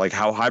 Like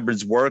how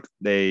hybrids work,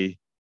 they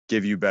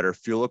give you better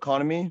fuel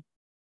economy,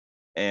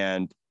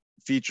 and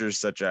features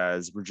such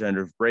as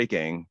regenerative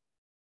braking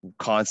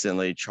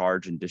constantly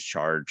charge and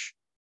discharge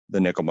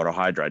the nickel metal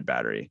hydride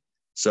battery.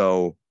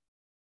 So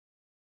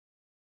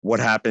what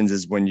happens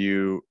is when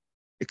you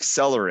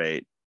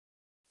accelerate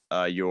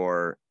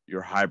your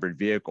hybrid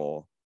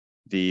vehicle,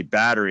 the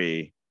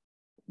battery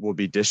will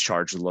be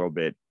discharged a little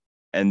bit.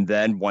 And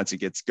then once it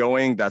gets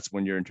going, that's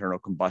when your internal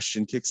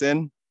combustion kicks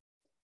in.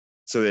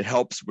 So it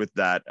helps with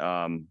that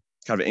kind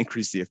of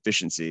increase the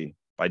efficiency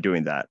by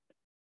doing that.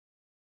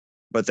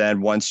 But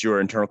then once your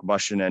internal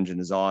combustion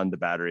engine is on, the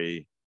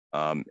battery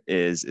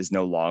is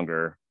no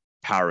longer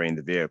powering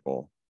the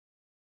vehicle.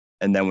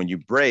 And then when you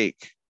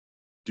brake,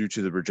 due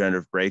to the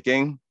regenerative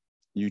braking,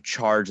 you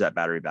charge that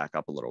battery back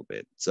up a little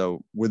bit.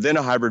 So within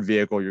a hybrid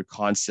vehicle, you're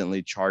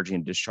constantly charging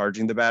and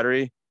discharging the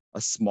battery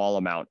a small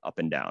amount up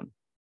and down.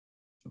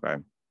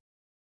 Okay.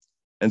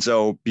 And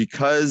so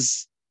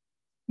because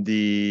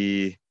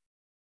the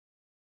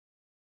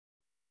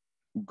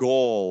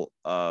goal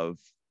of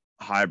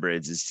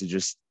hybrids is to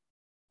just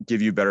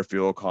give you better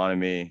fuel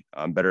economy,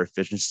 better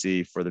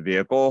efficiency for the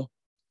vehicle,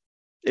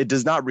 it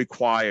does not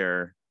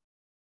require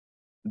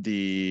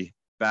the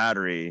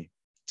battery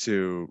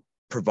to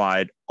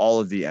provide all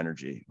of the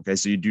energy. Okay,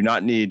 so you do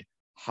not need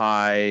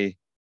high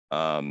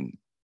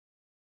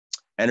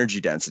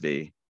energy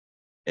density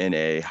in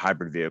a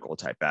hybrid vehicle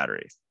type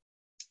battery.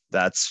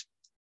 That's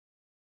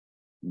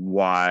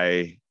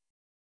why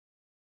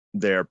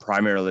they're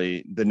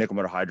primarily, the nickel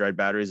metal hydride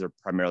batteries are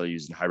primarily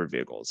used in hybrid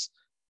vehicles.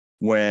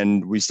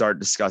 When we start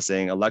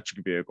discussing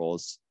electric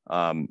vehicles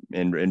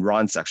in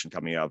Ron's section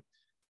coming up,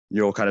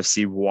 you'll kind of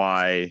see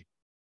why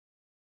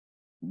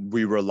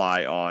we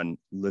rely on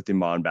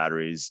lithium-ion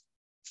batteries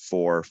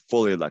for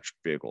fully electric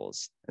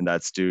vehicles. And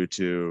that's due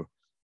to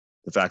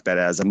the fact that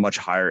it has a much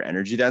higher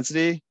energy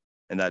density,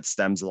 and that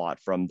stems a lot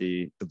from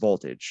the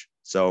voltage.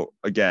 So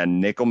again,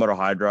 nickel metal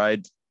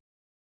hydride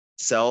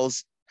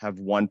cells have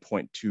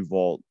 1.2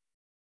 volt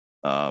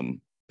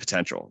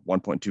potential,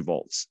 1.2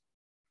 volts.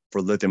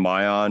 For lithium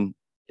ion,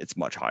 it's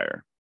much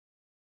higher.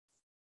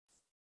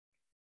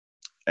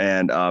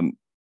 And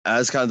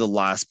as kind of the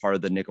last part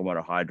of the nickel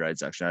metal hydride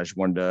section, I just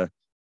wanted to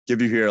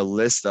give you here a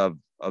list of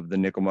the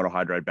nickel metal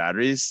hydride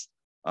batteries.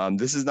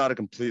 This is not a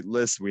complete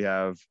list. We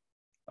have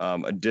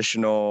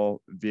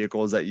additional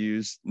vehicles that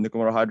use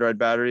nickel metal hydride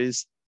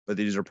batteries, but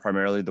these are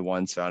primarily the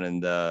ones found in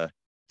the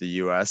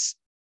US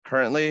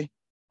currently.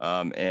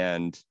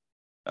 And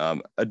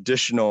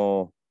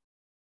additional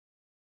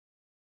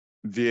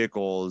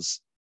vehicles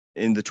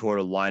in the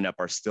Toyota lineup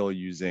are still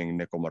using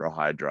nickel metal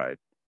hydride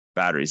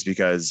batteries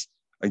because,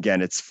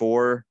 again, it's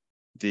for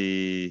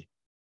the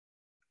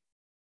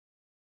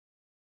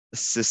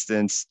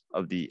assistance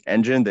of the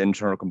engine, the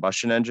internal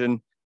combustion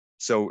engine.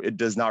 So it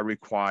does not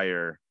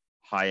require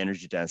high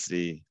energy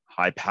density,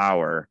 high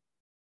power,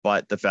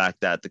 but the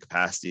fact that the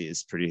capacity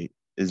is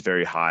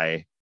very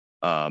high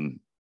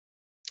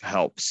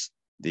helps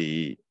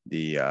the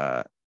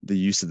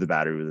use of the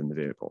battery within the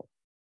vehicle.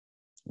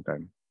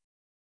 Okay.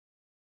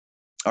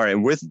 All right.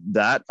 With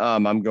that,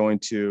 I'm going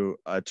to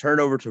turn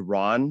it over to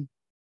Ron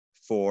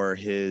for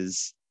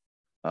his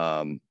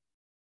little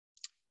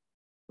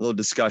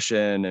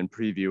discussion and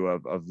preview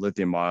of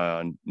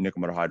lithium-ion nickel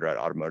metal hydride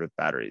automotive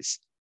batteries.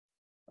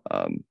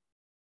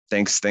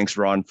 Thanks,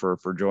 Ron, for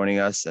joining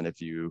us. And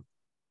if you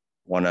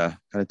want to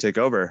kind of take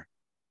over.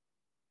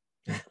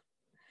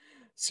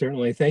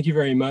 Certainly. Thank you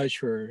very much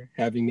for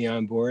having me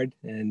on board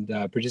and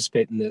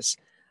participate in this.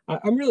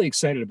 I'm really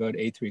excited about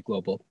A3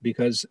 Global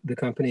because the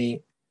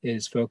company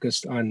is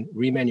focused on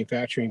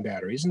remanufacturing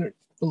batteries. And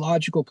the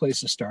logical place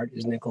to start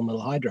is nickel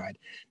metal hydride.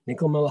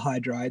 Nickel metal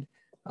hydride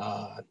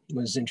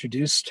was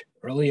introduced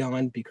early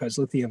on because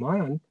lithium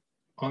ion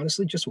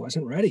honestly just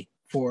wasn't ready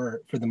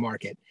for the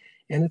market.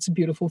 And it's a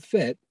beautiful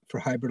fit for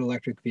hybrid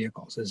electric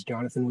vehicles. As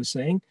Jonathan was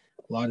saying,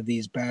 a lot of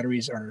these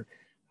batteries are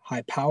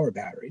high power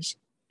batteries,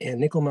 and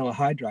nickel metal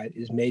hydride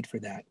is made for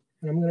that.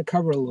 And I'm going to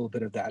cover a little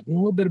bit of that and a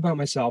little bit about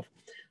myself.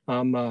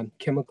 I'm a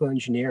chemical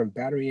engineer and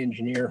battery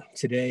engineer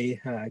today,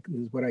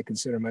 is what I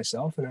consider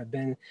myself. And I've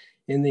been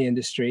in the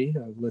industry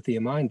of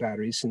lithium ion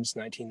batteries since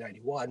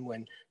 1991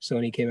 when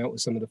Sony came out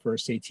with some of the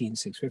first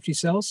 18650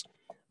 cells.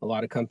 A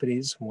lot of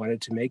companies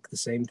wanted to make the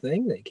same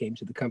thing. They came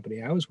to the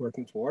company I was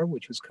working for,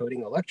 which was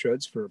coating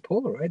electrodes for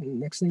Polaroid. And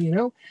next thing you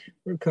know,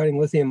 we're coating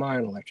lithium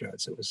ion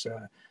electrodes. It was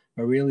a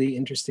really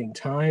interesting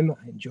time.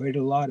 I enjoyed it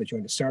a lot. I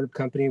joined a startup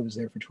company, was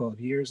there for 12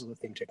 years,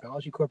 Lithium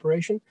Technology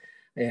Corporation,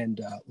 and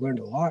learned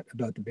a lot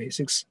about the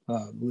basics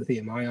of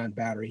lithium ion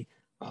battery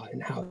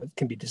and how it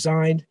can be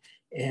designed.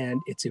 And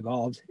it's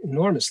evolved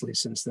enormously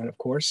since then, of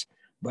course.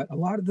 But a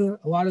lot of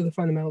the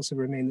fundamentals have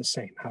remained the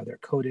same, how they're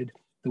coated,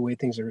 the way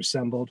things are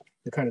assembled.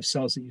 The kind of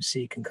cells that you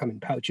see can come in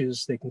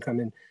pouches, they can come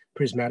in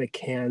prismatic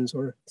cans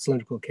or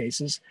cylindrical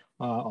cases,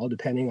 all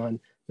depending on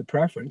the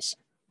preference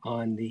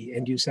on the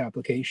end use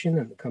application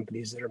and the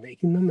companies that are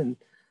making them and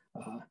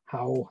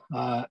how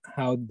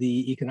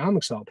the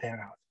economics all pan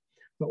out.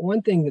 But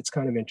one thing that's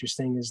kind of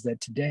interesting is that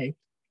today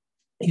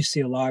you see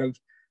a lot of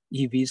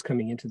EVs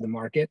coming into the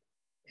market.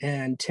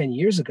 And 10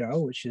 years ago,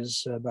 which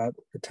is about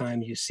the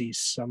time you see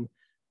some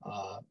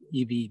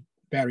EV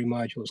battery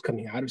modules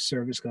coming out of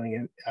service, going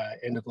in,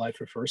 end of life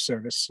or first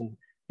service and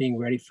being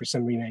ready for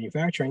some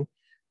remanufacturing,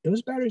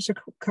 those batteries are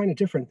kind of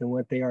different than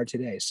what they are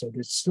today. So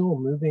there's still a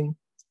moving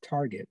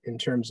target in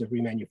terms of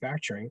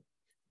remanufacturing,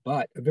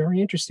 but a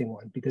very interesting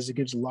one because it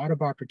gives a lot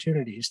of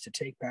opportunities to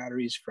take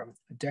batteries from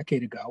a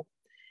decade ago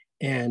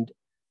and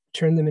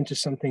turn them into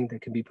something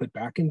that can be put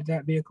back into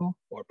that vehicle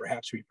or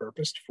perhaps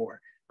repurposed for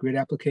grid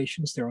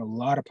applications. There are a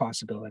lot of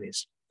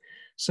possibilities.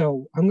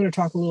 So I'm going to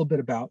talk a little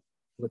bit about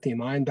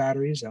lithium-ion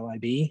batteries,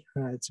 LIB,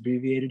 it's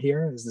abbreviated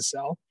here as the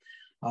cell,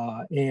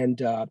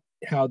 and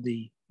how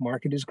the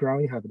market is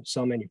growing, how the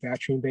cell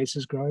manufacturing base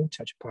is growing,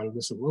 touch upon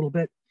this a little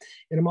bit.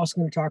 And I'm also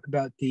going to talk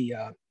about the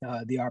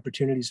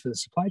opportunities for the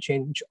supply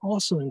chain, which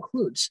also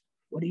includes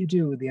what do you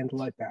do with the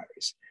end-of-life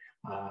batteries?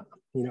 A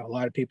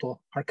lot of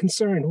people are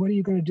concerned, what are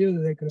you going to do?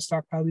 Are they going to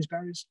stockpile these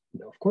batteries?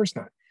 No, of course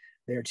not.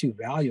 They are too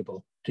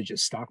valuable to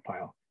just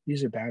stockpile.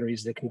 These are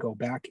batteries that can go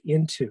back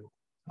into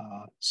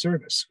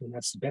service, and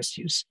that's the best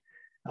use.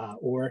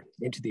 Or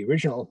into the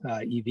original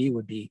EV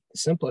would be the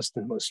simplest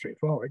and most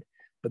straightforward,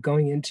 but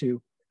going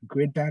into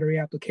grid battery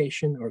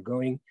application or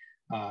going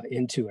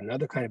into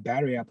another kind of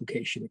battery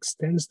application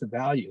extends the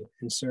value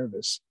and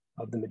service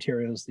of the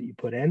materials that you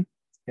put in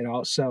and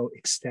also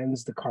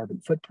extends the carbon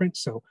footprint.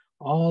 So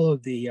all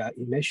of the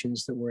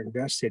emissions that were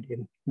invested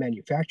in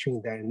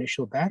manufacturing that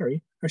initial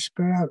battery are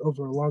spread out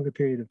over a longer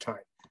period of time.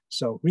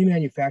 So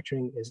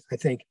remanufacturing is, I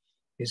think,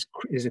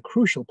 is a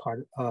crucial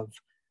part of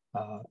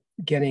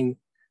getting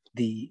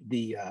the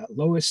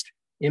lowest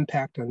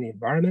impact on the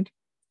environment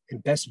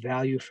and best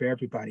value for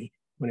everybody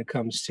when it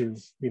comes to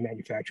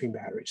remanufacturing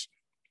batteries.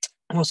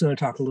 I'm also going to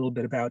talk a little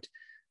bit about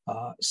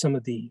some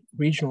of the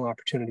regional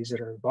opportunities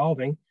that are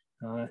evolving.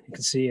 You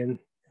can see in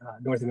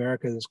North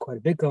America, there's quite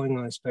a bit going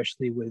on,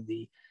 especially with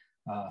the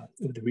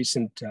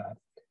recent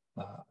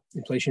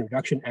Inflation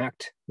Reduction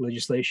Act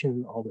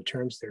legislation, all the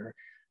terms that are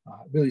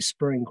really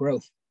spurring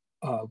growth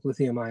of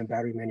lithium-ion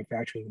battery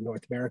manufacturing in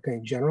North America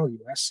in general,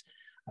 US,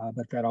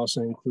 but that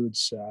also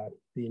includes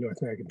the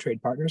North American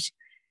trade partners.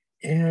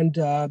 And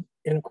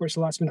of course, a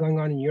lot's been going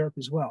on in Europe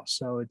as well.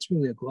 So it's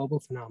really a global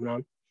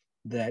phenomenon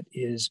that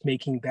is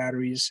making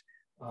batteries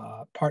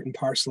part and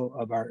parcel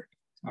of our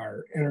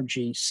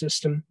energy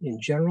system in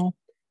general.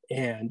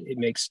 And it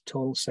makes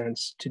total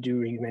sense to do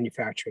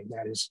remanufacturing.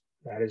 That is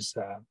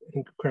an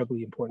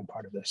incredibly important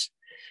part of this.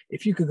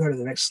 If you could go to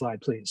the next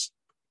slide, please.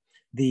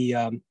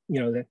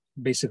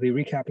 Basically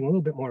recapping a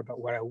little bit more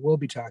about what I will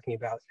be talking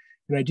about.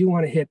 And I do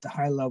want to hit the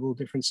high level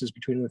differences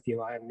between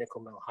lithium ion and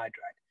nickel metal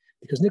hydride,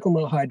 because nickel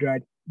metal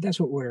hydride, that's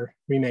what we're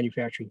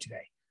remanufacturing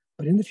today.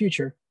 But in the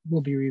future,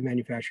 we'll be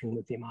remanufacturing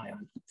lithium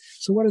ion.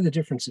 So what are the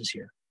differences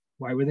here?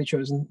 Why were they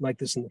chosen like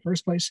this in the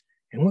first place?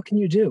 And what can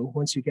you do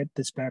once you get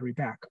this battery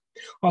back?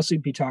 Also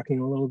be talking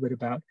a little bit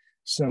about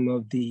some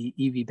of the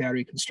EV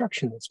battery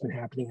construction that's been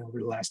happening over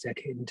the last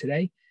decade and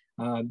today.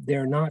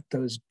 They're not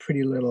those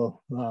pretty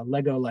little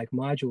Lego-like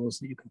modules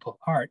that you can pull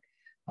apart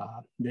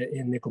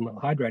in nickel metal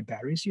hydride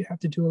batteries. You have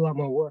to do a lot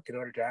more work in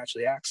order to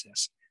actually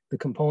access the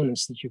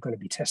components that you're going to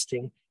be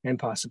testing and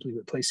possibly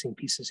replacing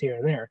pieces here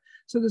and there.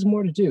 So there's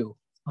more to do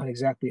on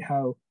exactly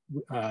how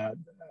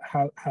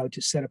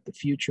to set up the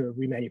future of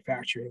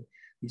remanufacturing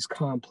these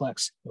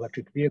complex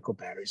electric vehicle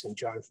batteries. And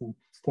Jonathan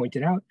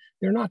pointed out,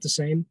 they're not the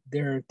same.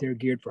 They're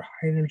geared for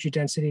high energy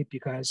density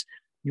because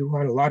you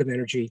want a lot of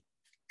energy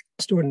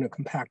stored in a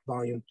compact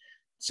volume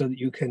so that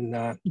you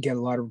can get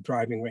a lot of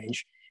driving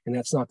range. And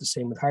that's not the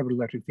same with hybrid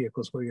electric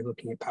vehicles where you're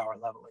looking at power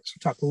leveling. So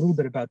talk a little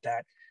bit about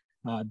that,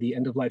 the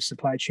end of life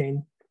supply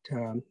chain,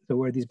 so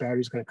where these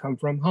batteries are going to come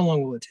from, how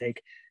long will it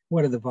take,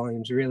 what are the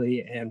volumes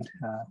really, and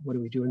what do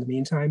we do in the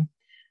meantime?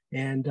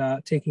 And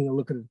taking a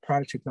look at the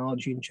product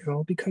technology in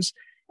general, because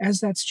as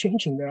that's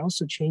changing, that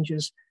also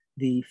changes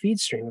the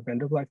feed stream of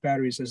end-of-life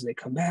batteries as they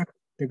come back.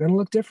 They're going to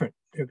look different.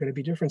 There are going to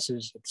be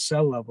differences at the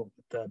cell level,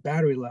 at the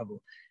battery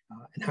level,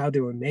 and how they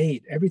were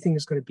made. Everything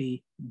is going to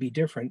be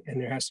different, and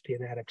there has to be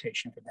an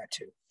adaptation for that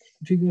too.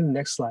 If you go to the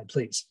next slide,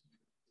 please.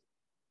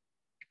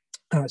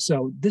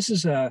 So this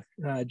is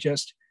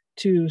just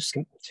two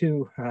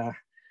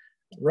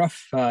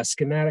rough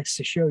schematics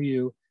to show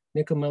you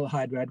nickel metal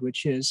hydride,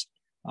 which is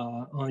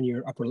on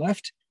your upper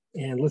left,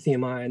 and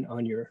lithium ion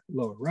on your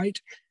lower right.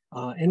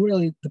 And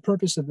really, the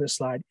purpose of this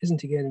slide isn't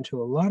to get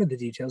into a lot of the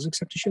details,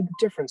 except to show the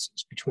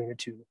differences between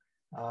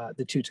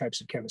the two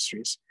types of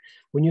chemistries.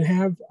 When you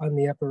have on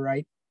the upper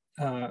right,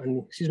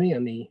 on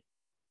the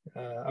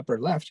upper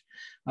left,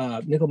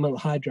 nickel metal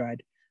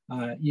hydride,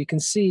 you can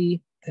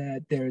see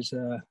that there's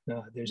a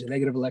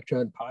negative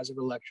electrode,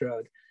 positive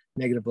electrode.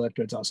 Negative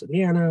electrode is also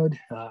the anode,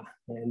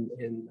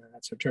 and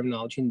that's our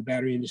terminology in the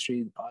battery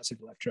industry. The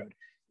positive electrode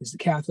is the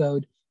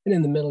cathode. And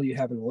in the middle, you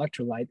have an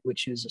electrolyte,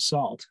 which is a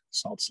salt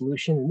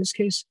solution. In this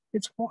case,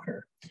 it's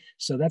water.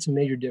 So that's a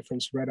major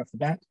difference right off the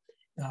bat.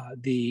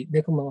 The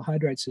nickel metal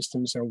hydride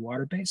systems are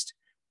water-based,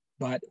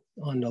 but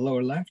on the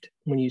lower left,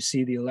 when you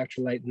see the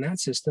electrolyte in that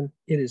system,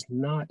 it is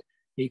not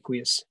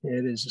aqueous.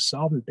 It is a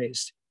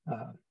solvent-based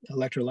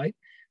electrolyte,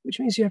 which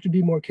means you have to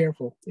be more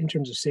careful in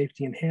terms of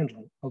safety and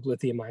handling of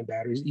lithium-ion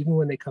batteries, even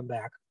when they come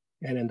back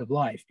at end of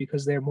life,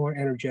 because they're more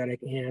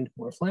energetic and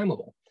more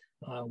flammable.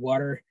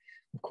 Water,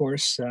 of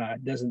course,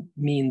 doesn't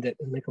mean that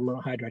nickel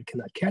metal hydride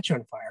cannot catch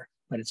on fire,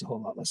 but it's a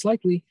whole lot less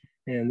likely.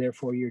 And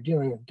therefore, you're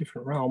dealing in a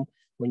different realm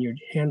when you're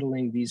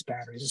handling these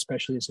batteries,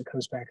 especially as it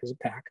comes back as a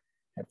pack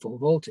at full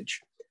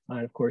voltage.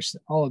 And of course,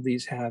 all of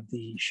these have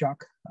the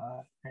shock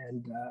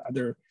and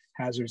other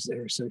hazards that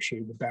are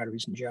associated with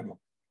batteries in general.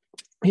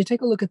 When you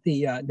take a look at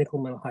the nickel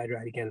metal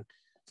hydride again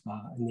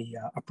in the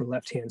upper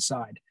left-hand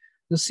side,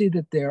 you'll see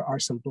that there are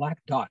some black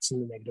dots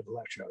in the negative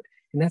electrode.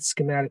 And that's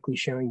schematically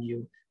showing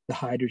you the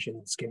hydrogen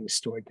that's getting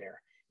stored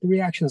there. The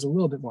reaction is a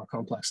little bit more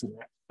complex than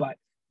that, but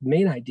the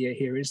main idea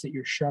here is that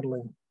you're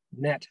shuttling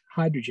net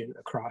hydrogen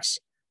across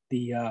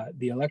the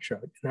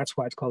electrode, and that's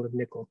why it's called a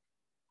nickel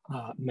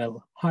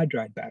metal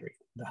hydride battery.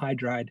 The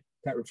hydride,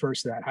 that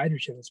refers to that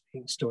hydrogen that's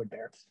being stored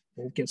there,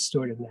 and it gets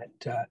stored in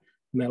that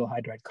metal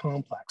hydride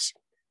complex,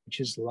 which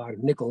is a lot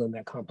of nickel in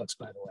that complex,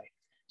 by the way.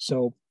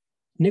 So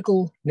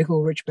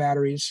nickel-rich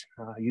batteries,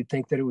 you'd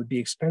think that it would be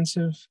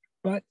expensive,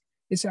 but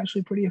it's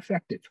actually pretty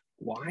effective.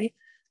 Why?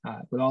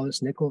 With all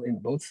this nickel in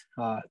both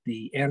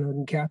the anode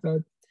and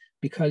cathode,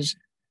 because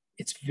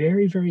it's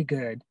very, very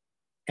good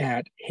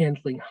at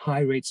handling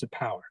high rates of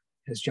power.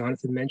 As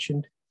Jonathan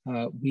mentioned,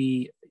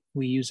 we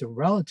use a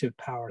relative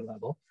power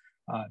level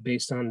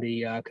based on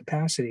the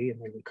capacity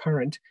and the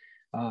current,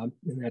 and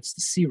that's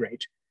the C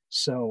rate.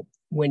 So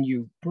when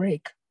you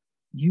brake,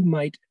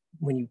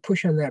 when you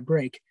push on that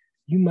brake,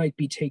 you might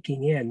be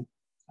taking in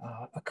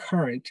a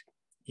current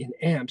in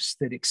amps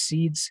that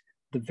exceeds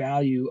the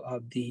value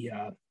of the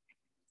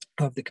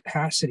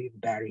capacity of the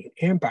battery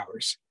in amp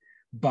hours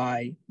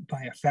by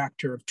a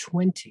factor of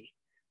 20.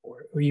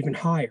 or even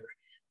higher.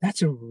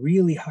 That's a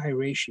really high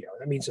ratio.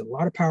 That means a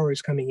lot of power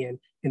is coming in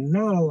and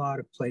not a lot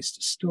of place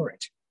to store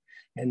it.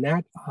 And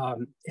that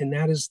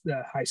is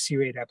the high C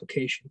rate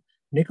application.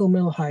 Nickel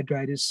metal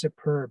hydride is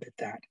superb at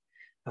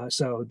that.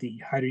 So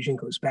the hydrogen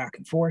goes back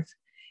and forth.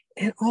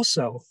 And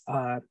also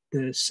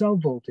the cell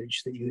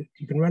voltage that you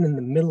can run in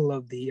the middle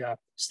of the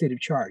state of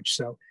charge.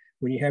 So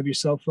when you have your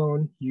cell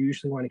phone, you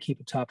usually want to keep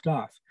it topped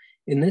off.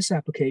 In this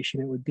application,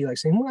 it would be like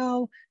saying,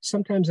 well,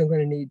 sometimes I'm going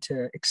to need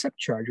to accept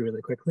charge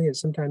really quickly, and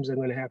sometimes I'm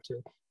going to have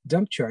to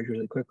dump charge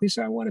really quickly.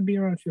 So I want to be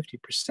around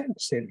 50%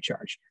 state of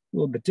charge, a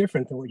little bit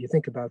different than what you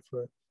think about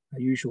for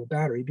a usual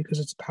battery, because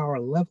it's a power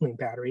leveling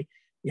battery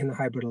in the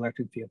hybrid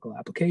electric vehicle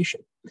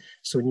application.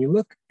 So when you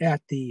look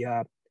at the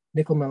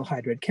nickel metal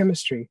hydride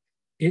chemistry,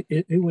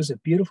 it was a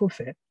beautiful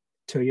fit.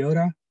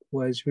 Toyota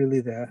was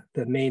really the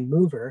main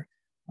mover,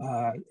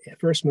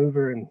 first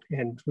mover,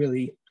 and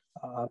really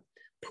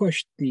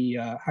pushed the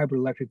hybrid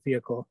electric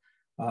vehicle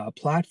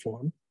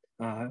platform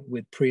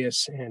with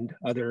Prius and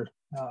other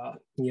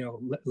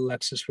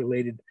Lexus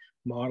related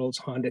models.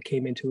 Honda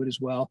came into it as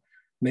well.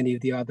 Many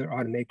of the other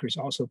automakers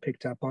also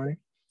picked up on it.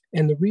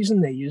 And the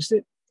reason they used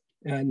it,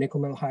 nickel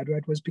metal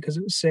hydride, was because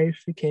it was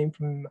safe. It came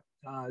from,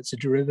 it's a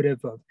derivative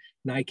of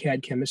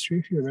NiCad chemistry,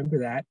 if you remember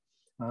that.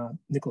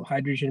 Nickel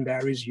hydrogen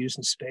batteries used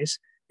in space.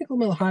 Nickel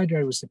metal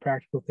hydride was the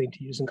practical thing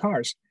to use in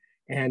cars.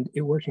 And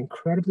it worked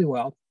incredibly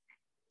well,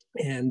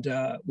 and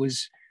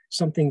was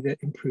something that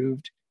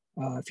improved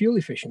fuel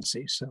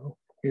efficiency. So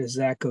as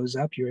that goes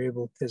up, you're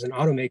able, as an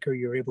automaker,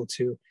 you're able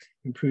to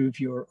improve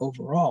your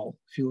overall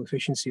fuel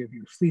efficiency of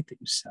your fleet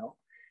that you sell.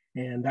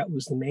 And that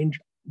was the main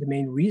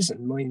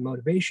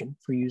motivation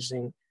for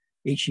using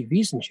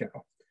HEVs in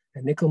general.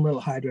 And nickel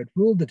metal hydride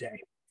ruled the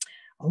day.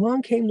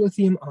 Along came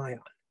lithium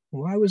ion.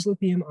 Why was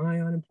lithium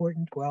ion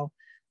important? Well,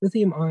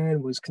 lithium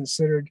ion was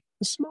considered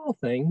a small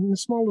thing, a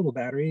small little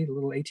battery, a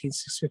little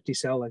 18650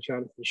 cell like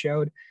Jonathan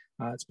showed.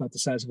 It's about the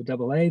size of a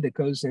AA that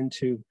goes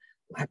into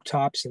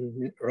laptops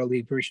and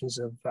early versions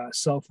of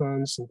cell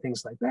phones and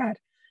things like that.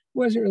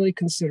 Wasn't really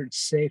considered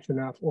safe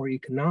enough or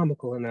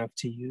economical enough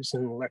to use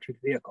in an electric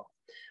vehicle.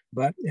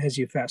 But as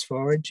you fast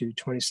forward to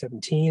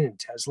 2017 and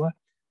Tesla,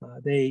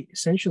 they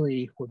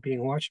essentially were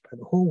being watched by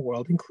the whole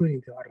world,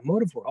 including the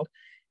automotive world.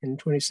 And in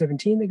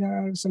 2017, they got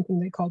out of something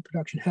they called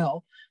production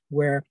hell,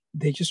 where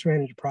they just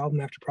ran into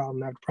problem after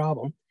problem after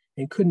problem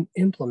and couldn't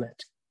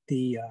implement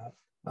the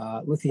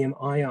lithium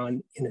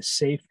ion in a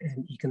safe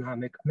and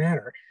economic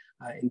manner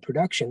in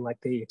production like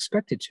they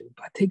expected to.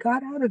 But they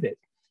got out of it.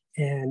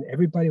 And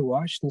everybody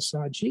watched and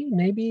saw, gee,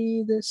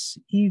 maybe this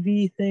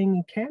EV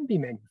thing can be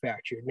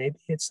manufactured. Maybe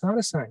it's not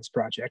a science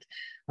project.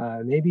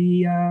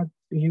 Maybe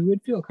you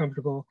would feel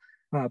comfortable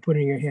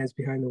putting your hands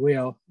behind the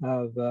wheel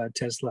of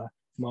Tesla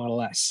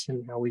Model S.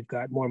 And now we've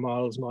got more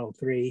models, Model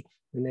 3,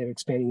 and they're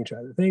expanding into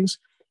other things.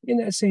 In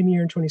that same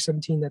year, in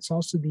 2017, that's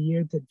also the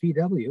year that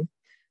VW,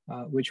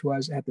 which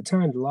was at the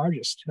time the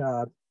largest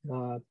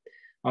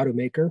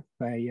automaker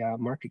by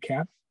market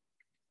cap,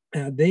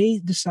 they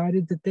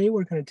decided that they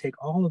were going to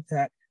take all of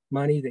that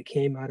money that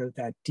came out of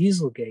that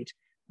Dieselgate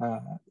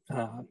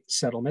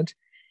settlement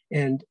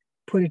and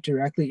put it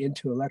directly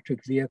into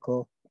electric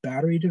vehicle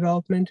battery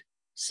development,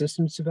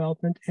 systems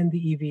development, and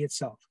the EV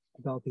itself,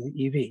 developing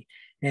the EV.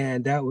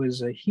 And that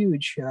was a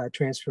huge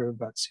transfer of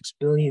about 6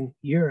 billion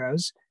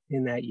euros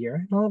in that year.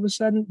 And all of a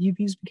sudden,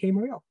 EVs became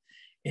real.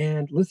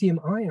 And lithium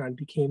ion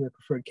became the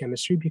preferred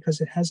chemistry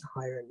because it has a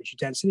higher energy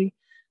density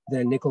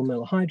than nickel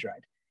metal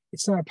hydride.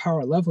 It's not a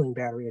power leveling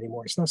battery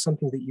anymore. It's not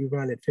something that you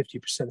run at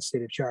 50%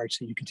 state of charge.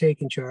 So you can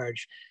take in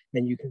charge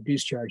and you can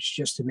reduce charge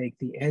just to make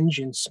the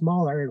engine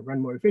smaller and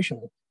run more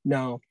efficiently.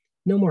 No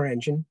more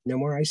engine, no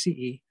more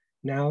ICE.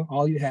 Now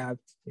all you have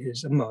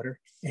is a motor,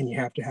 and you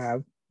have to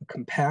have a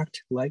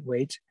compact,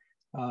 lightweight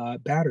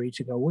battery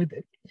to go with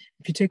it.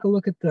 If you take a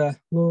look at the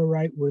lower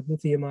right with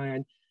lithium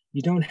ion,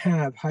 you don't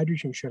have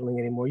hydrogen shuttling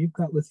anymore. You've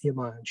got lithium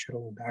ion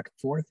shuttling back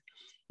and forth.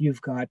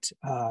 You've got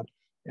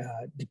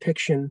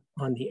depiction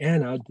on the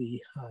anode,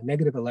 the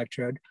negative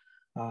electrode.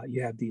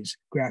 You have these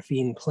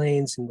graphene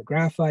planes in the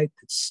graphite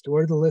that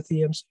store the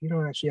lithium. So you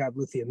don't actually have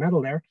lithium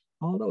metal there,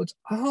 although it's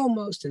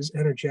almost as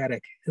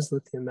energetic as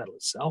lithium metal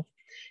itself.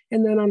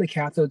 And then on the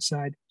cathode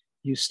side,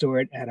 you store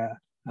it at a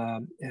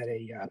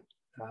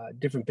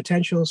different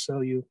potential.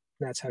 So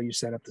that's how you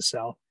set up the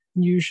cell.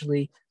 And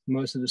usually,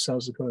 most of the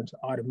cells that go into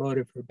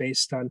automotive are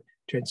based on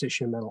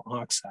transition metal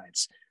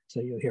oxides.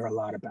 So you'll hear a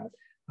lot about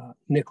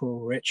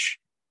nickel-rich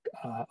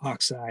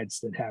oxides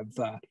that have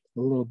a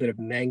little bit of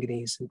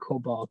manganese and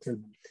cobalt,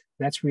 and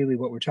that's really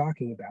what we're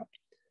talking about.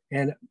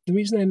 And the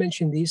reason I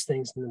mention these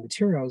things in the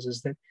materials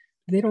is that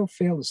they don't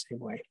fail the same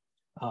way.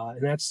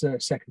 And that's the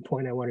second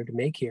point I wanted to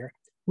make here.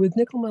 With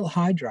nickel metal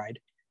hydride,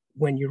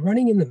 when you're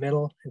running in the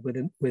middle with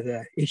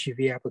a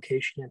HEV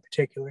application in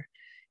particular,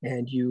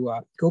 and you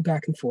go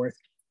back and forth,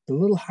 the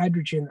little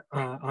hydrogen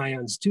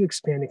ions do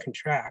expand and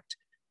contract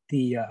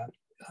the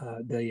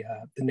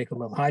nickel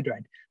metal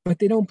hydride, but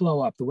they don't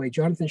blow up the way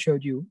Jonathan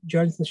showed you.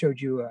 Jonathan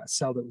showed you a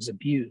cell that was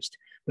abused,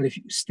 but if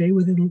you stay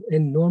within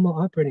normal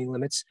operating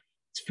limits,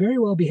 it's very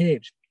well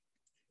behaved.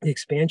 the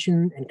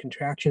expansion and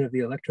contraction of the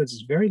electrodes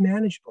is very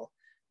manageable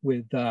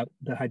with the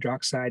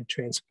hydroxide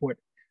transport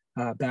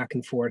back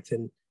and forth,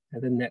 and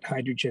the net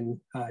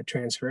hydrogen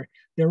transfer.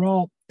 They're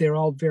all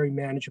very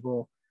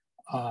manageable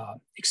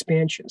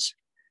expansions.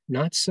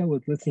 Not so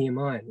with lithium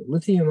ion.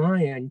 Lithium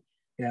ion,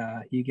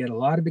 you get a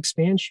lot of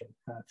expansion.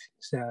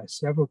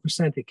 Several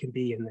percent it can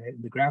be in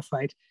the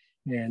graphite,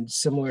 and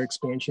similar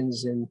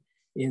expansions in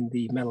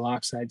the metal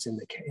oxides in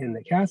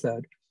the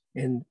cathode.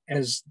 And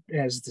as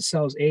the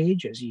cells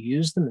age, as you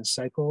use them and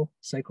cycle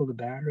the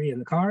battery in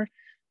the car,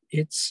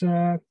 its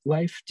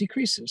life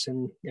decreases,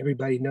 and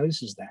everybody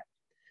notices that.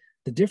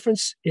 The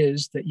difference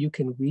is that you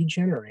can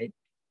regenerate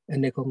a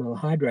nickel metal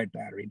hydride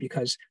battery,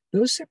 because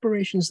those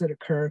separations that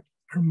occur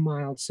are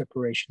mild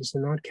separations.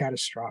 They're not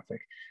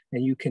catastrophic,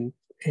 and you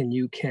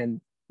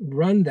can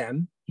run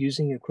them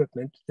using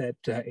equipment that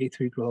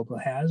A3 Global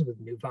has with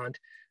Nuvant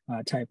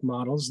type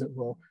models that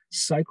will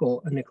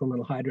cycle a nickel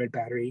metal hydride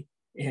battery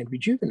and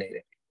rejuvenate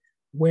it.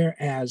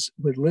 Whereas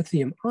with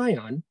lithium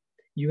ion,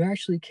 you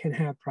actually can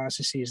have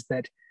processes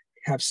that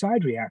have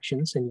side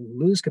reactions, and you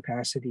lose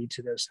capacity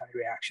to those side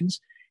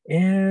reactions.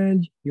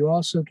 And you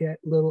also get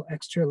little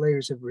extra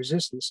layers of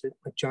resistance that,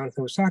 like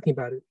Jonathan was talking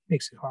about, it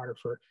makes it harder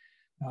for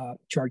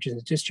charges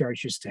and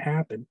discharges to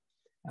happen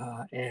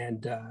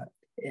and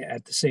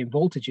at the same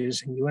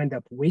voltages, and you end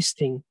up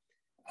wasting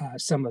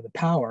some of the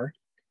power.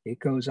 It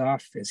goes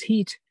off as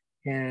heat,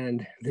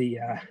 and the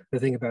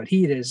thing about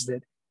heat is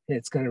that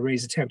it's going to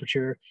raise the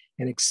temperature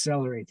and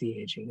accelerate the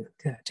aging.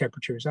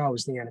 Temperature is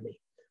always the enemy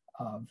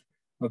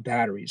of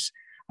batteries,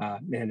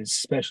 and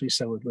especially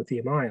so with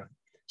lithium ion.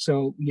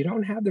 So you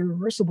don't have the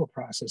reversible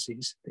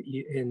processes that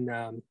you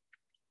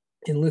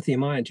in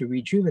lithium ion to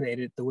rejuvenate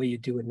it the way you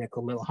do in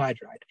nickel metal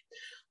hydride.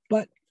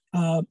 But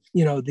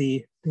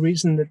the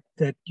reason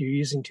that you're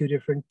using two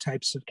different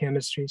types of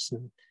chemistries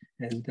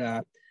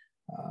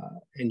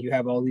and you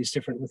have all these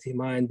different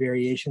lithium ion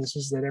variations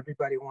is that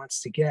everybody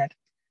wants to get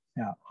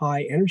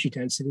high energy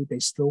density. They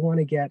still want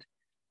to get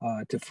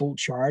to full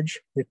charge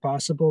if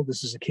possible.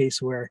 This is a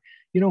case where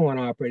you don't want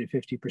to operate at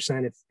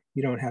 50% if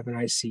you don't have an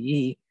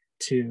ICE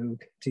to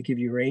give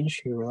you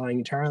range. You're relying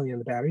entirely on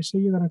the battery, so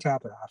you're going to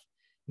top it off.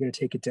 You're going to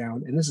take it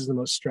down, and this is the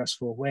most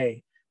stressful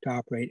way to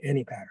operate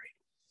any battery.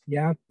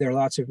 Yeah, there are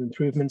lots of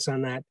improvements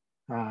on that.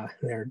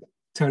 There are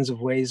tons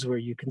of ways where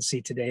you can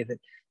see today that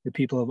the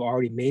people have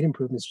already made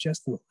improvements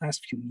just in the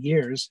last few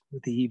years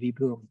with the EV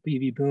boom.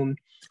 EV boom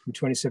from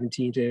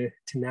 2017 to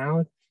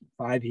now,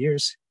 5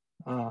 years.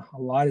 A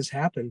lot has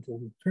happened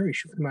in a very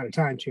short amount of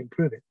time to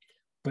improve it.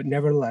 But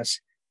nevertheless,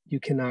 you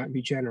cannot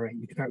regenerate,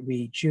 you cannot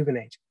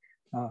rejuvenate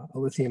a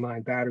lithium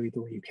ion battery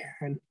the way you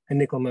can a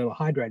nickel metal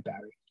hydride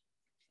battery.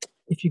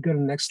 If you go to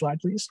the next slide,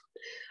 please.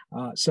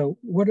 So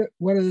what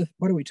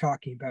are we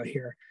talking about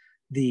here?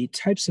 The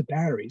types of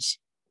batteries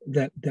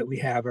that we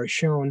have are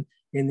shown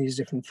in these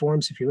different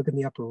forms. If you look in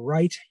the upper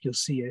right, you'll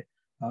see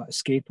a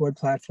skateboard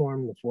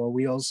platform, the four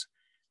wheels,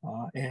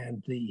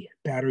 and the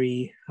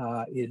battery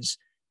is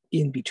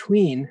in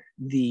between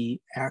the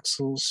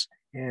axles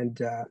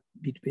and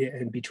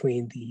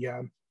between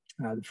the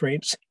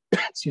frames,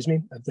 excuse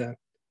me, of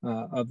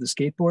the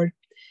skateboard.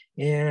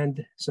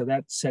 And so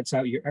that sets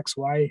out your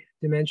XY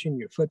dimension,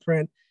 your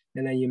footprint,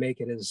 and then you make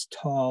it as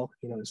tall,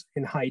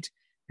 in height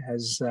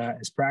as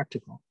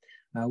practical.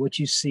 What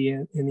you see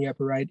in the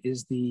upper right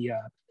is the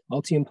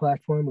Ultium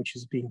platform, which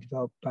is being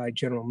developed by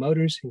General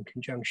Motors in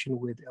conjunction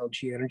with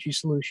LG Energy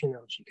Solution,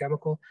 LG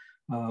Chemical.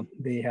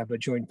 They have a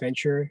joint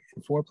venture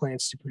in 4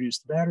 plants to produce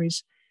the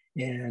batteries,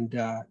 and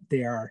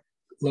they are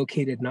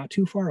located not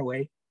too far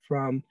away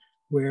from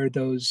where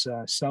those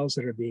cells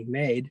that are being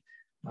made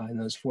in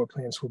those 4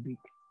 plants will be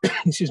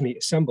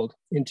assembled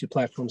into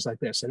platforms like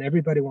this. And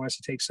everybody wants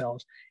to take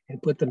cells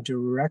and put them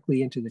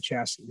directly into the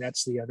chassis.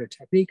 That's the other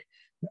technique.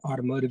 The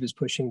automotive is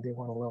pushing. They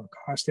want to lower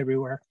cost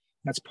everywhere.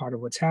 That's part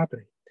of what's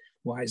happening.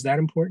 Why is that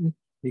important?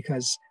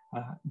 Because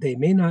they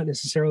may not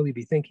necessarily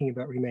be thinking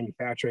about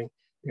remanufacturing.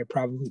 They're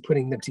probably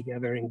putting them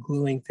together and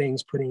gluing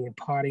things, putting in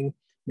potting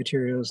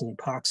materials and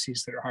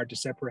epoxies that are hard to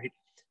separate.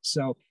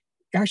 So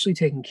actually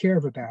taking care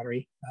of a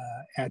battery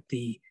at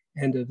the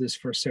end of this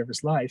first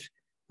service life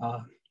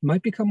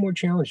might become more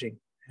challenging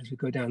as we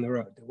go down the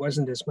road. There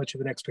wasn't as much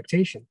of an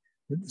expectation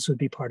that this would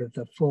be part of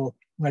the full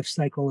life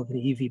cycle of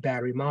an EV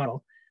battery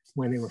model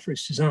when they were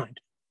first designed.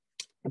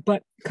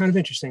 But kind of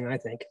interesting, I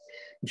think.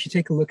 If you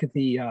take a look at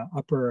the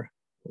upper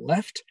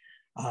left,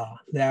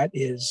 that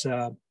is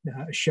a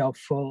shelf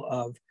full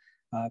of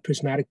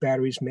prismatic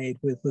batteries made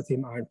with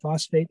lithium iron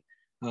phosphate.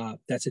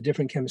 That's a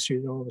different chemistry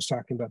than what I was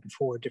talking about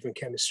before, different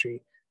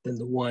chemistry than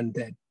the one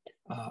that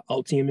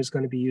Ultium is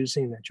going to be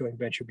using, that joint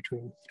venture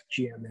between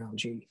GM and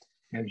LG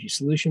Energy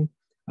Solution.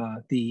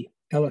 The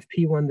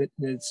LFP one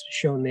that's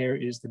shown there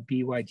is the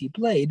BYD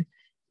Blade.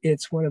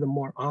 It's one of the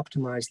more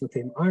optimized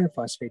lithium iron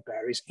phosphate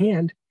batteries,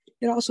 and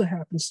it also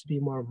happens to be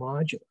more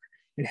modular.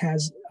 It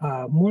has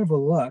more of a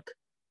look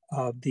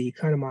of the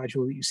kind of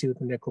module that you see with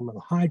the nickel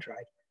metal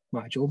hydride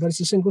module, but it's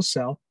a single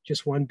cell,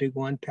 just one big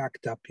one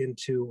packed up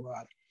into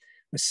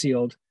a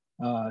sealed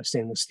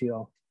stainless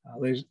steel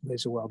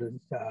laser welded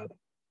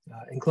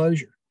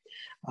enclosure.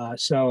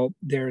 So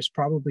there's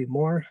probably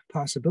more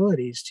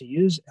possibilities to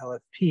use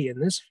LFP in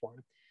this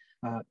form,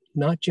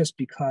 not just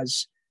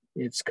because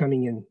it's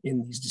coming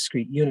in these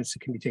discrete units that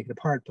can be taken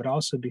apart, but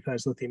also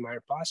because lithium iron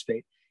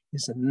phosphate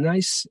is a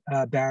nice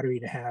battery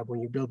to have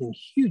when you're building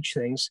huge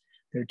things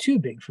that are too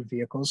big for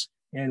vehicles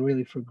and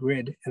really for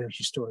grid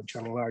energy storage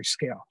on a large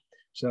scale.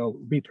 So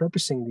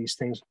repurposing these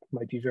things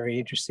might be very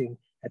interesting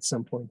at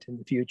some point in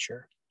the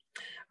future.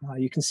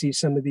 You can see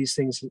some of these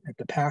things at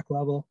the pack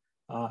level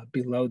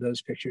below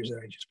those pictures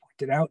that I just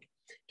pointed out.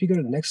 If you go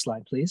to the next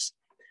slide, please.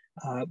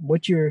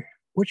 What you're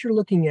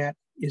looking at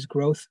is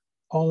growth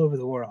all over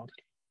the world,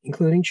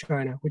 including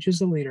China, which is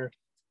the leader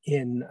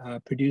in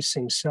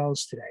producing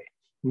cells today.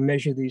 We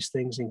measure these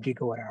things in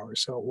gigawatt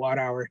hours. So watt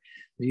hour,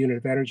 the unit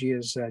of energy,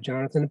 as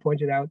Jonathan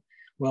pointed out,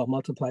 well,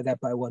 multiply that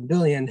by 1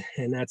 billion,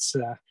 and that's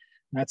a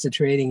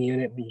trading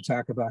unit when you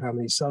talk about how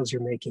many cells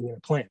you're making in a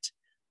plant.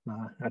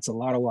 That's a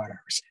lot of watt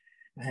hours.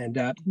 And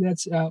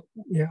that's 1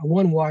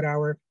 watt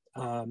hour,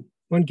 1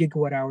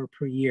 gigawatt hour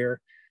per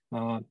year.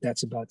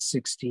 That's about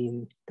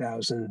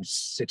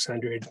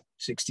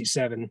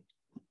 16,667,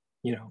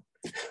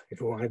 if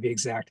we want to be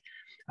exact,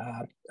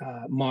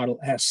 Model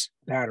S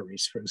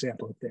batteries, for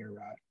example, if they're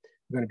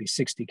going to be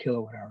 60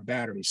 kilowatt hour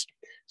batteries.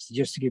 So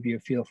just to give you a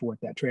feel for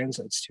what that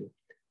translates to.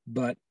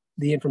 But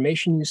the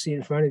information you see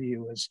in front of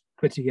you was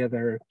put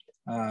together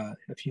a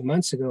few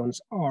months ago and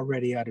it's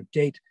already out of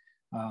date.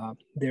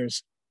 There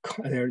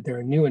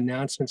are new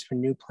announcements for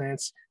new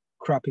plants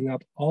cropping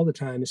up all the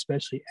time,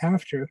 especially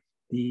after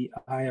the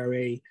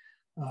IRA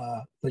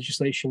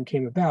legislation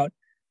came about.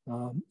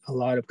 A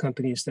lot of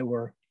companies that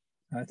were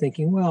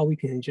thinking, well, we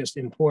can just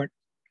import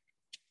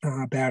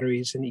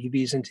batteries and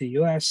EVs into the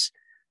US,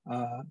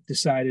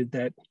 decided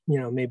that,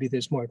 maybe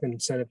there's more of an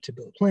incentive to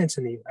build plants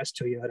in the US.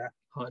 Toyota,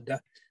 Honda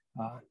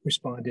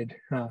responded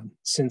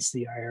since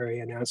the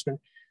IRA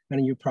announcement.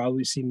 And you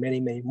probably see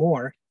many, many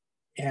more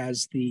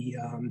as the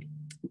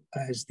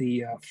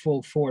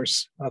full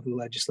force of the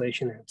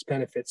legislation and its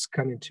benefits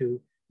come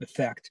into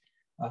effect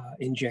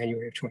in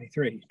January of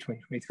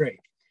 2023.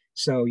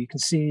 So you can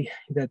see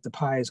that the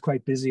pie is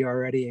quite busy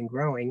already and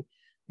growing.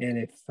 And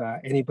if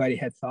anybody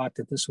had thought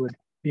that this would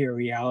be a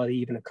reality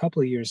even a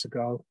couple of years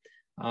ago,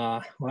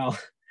 well,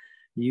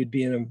 you'd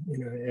be in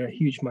a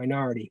huge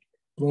minority.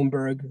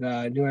 Bloomberg,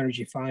 New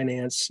Energy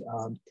Finance,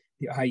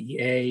 the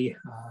IEA,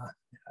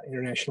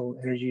 International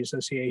Energy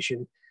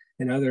Association,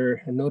 and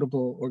other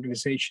notable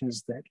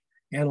organizations that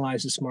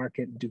analyze this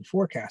market and do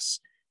forecasts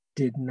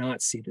did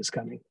not see this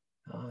coming.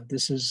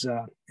 This is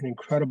an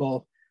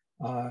incredible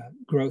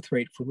growth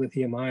rate for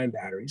lithium-ion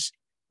batteries.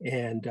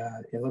 And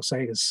it looks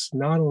like it's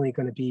not only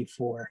going to be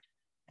for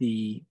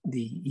the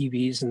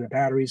EVs and the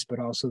batteries, but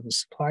also the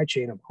supply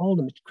chain of all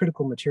the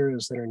critical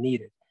materials that are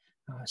needed.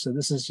 So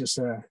this is just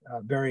a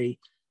very,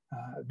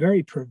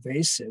 very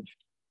pervasive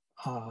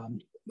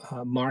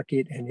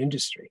market and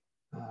industry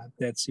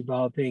that's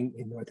evolving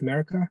in North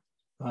America.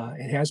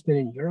 It has been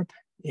in Europe,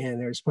 and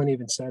there's plenty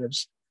of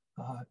incentives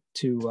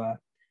to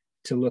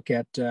look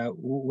at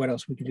what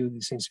else we can do with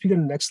these things. If you go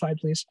to the next slide,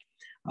 please.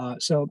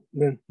 So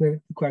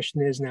the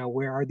question is now,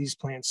 where are these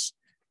plants?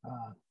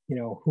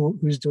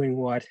 Who's doing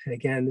what? And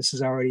again, this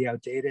is already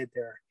outdated.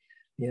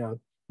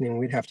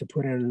 We'd have to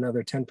put in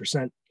another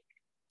 10%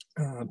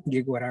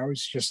 gigawatt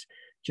hours just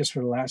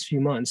for the last few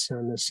months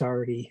on this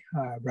already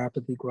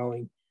rapidly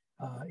growing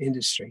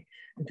industry.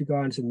 If you go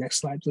on to the next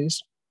slide,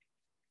 please.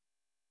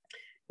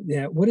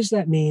 Yeah, what does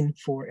that mean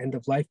for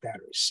end-of-life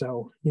batteries?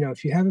 So,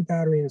 if you have a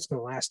battery and it's going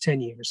to last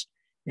 10 years,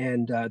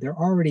 and they're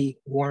already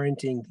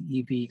warranting the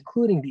EV,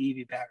 including the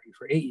EV battery,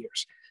 for 8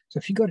 years. So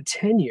if you go to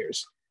 10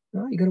 years,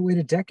 well, you got to wait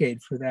a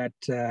decade for that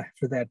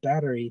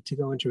battery to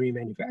go into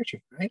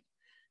remanufacturing, right?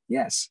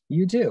 Yes,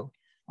 you do.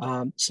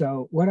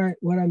 So what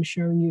I'm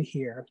showing you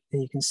here,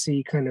 and you can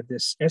see kind of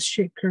this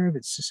S-shaped curve.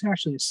 It's just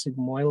actually a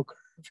sigmoidal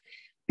curve.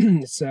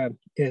 It's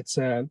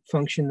a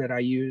function that I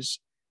use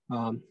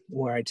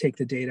where I take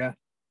the data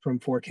from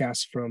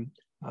forecasts from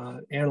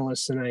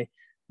analysts, and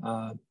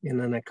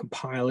then I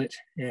compile it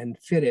and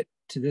fit it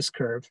to this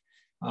curve.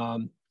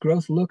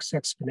 Growth looks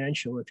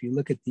exponential. If you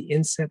look at the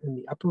inset in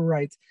the upper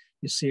right,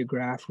 you see a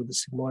graph with a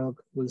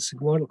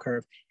sigmoidal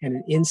curve and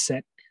an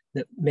inset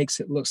that makes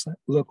it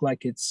look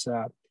like it's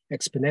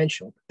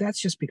exponential. But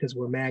that's just because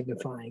we're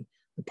magnifying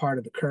the part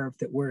of the curve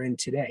that we're in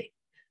today,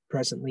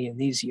 presently in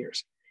these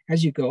years.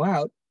 As you go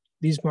out,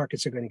 these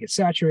markets are going to get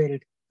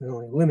saturated. There's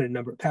only a limited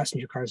number of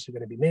passenger cars that are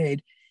going to be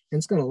made, and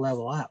it's going to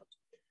level out.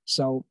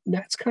 So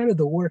that's kind of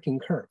the working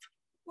curve.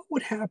 What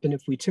would happen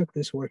if we took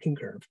this working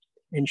curve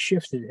and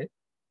shifted it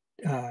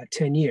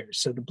 10 years?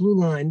 So the blue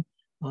line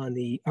on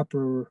the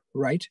upper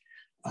right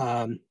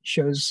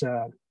shows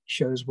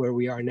where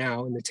we are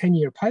now, and the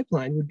 10-year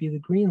pipeline would be the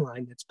green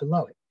line that's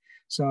below it.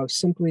 So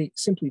simply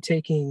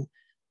taking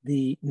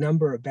the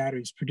number of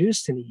batteries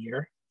produced in a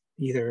year,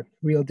 either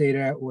real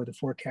data or the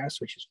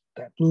forecast, which is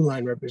that blue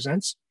line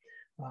represents,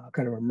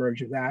 kind of a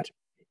merge of that,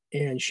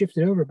 and shift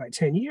it over by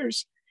 10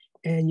 years,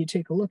 and you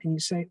take a look and you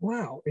say,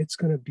 wow, it's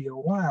going to be a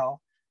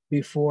while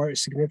before a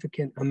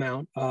significant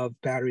amount of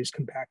batteries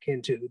come back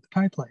into the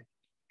pipeline.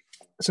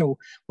 So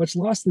what's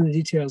lost in the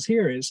details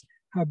here is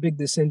how big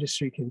this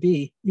industry can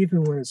be,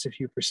 even when it's a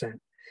few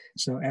percent.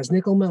 So as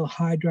nickel metal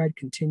hydride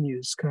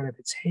continues kind of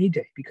its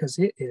heyday, because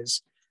it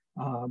is,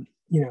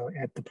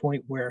 at the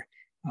point where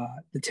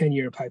the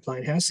 10-year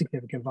pipeline has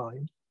significant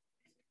volume,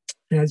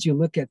 and as you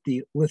look at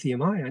the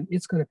lithium ion,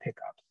 it's going to pick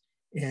up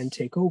and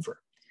take over.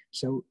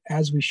 So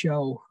as we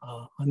show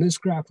on this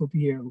graph over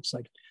here, it looks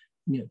like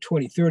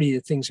 2030,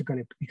 that things are going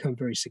to become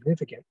very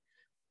significant.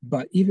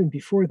 But even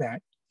before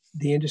that,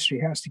 the industry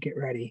has to get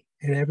ready,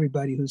 and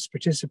everybody who's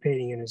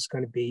participating in it is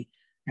going to be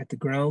at the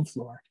ground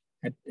floor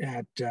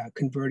at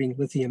converting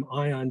lithium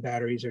ion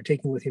batteries or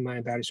taking lithium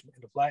ion batteries from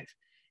end of life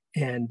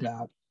and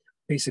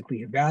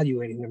basically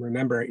evaluating them.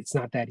 Remember, it's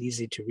not that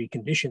easy to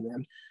recondition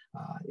them,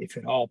 if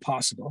at all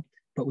possible,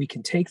 but we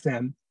can take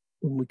them,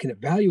 we can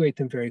evaluate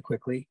them very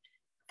quickly,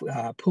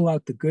 pull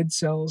out the good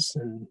cells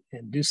and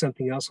do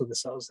something else with the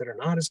cells that are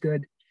not as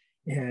good,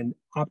 and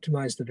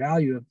optimize the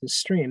value of this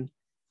stream.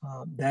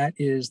 That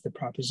is the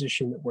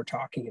proposition that we're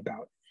talking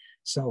about.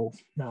 So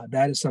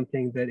that is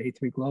something that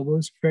A3 Global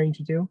is preparing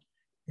to do.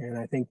 And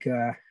I think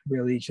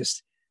really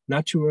just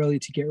not too early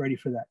to get ready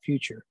for that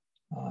future.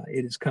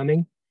 It is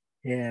coming,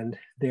 and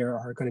there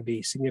are going to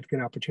be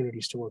significant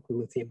opportunities to work with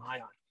lithium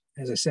ion.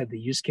 As I said, the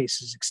use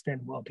cases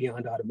extend well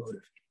beyond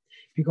automotive.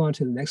 If you go on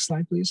to the next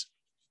slide, please.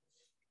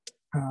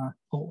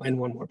 And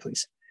one more,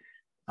 please.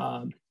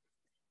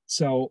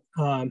 So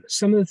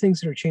some of the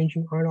things that are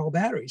changing aren't all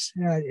batteries.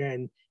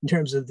 And in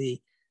terms of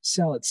the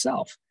cell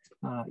itself,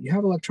 you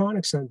have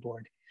electronics on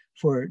board.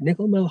 For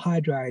nickel metal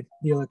hydride,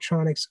 the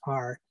electronics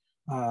are,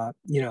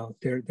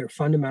 they're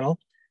fundamental.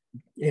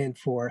 And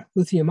for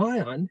lithium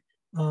ion,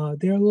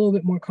 they're a little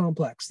bit more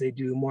complex. They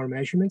do more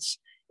measurements.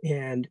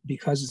 And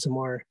because it's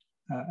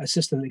a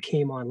system that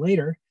came on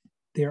later,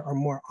 there are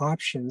more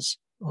options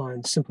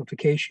on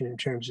simplification in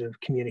terms of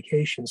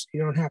communications.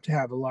 You don't have to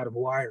have a lot of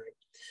wiring.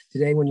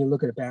 Today, when you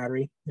look at a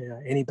battery,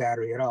 any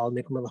battery at all,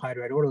 nickel metal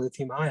hydride or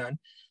lithium ion,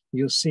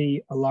 you'll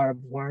see a lot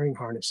of wiring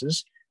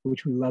harnesses,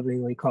 which we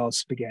lovingly call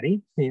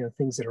spaghetti,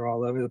 things that are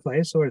all over the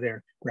place, or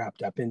they're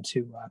wrapped up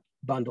into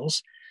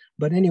bundles.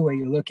 But anyway,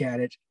 you look at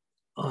it,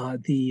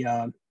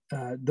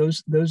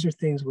 those are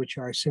things which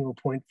are single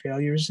point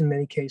failures in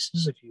many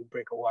cases if you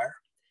break a wire.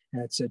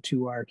 That's a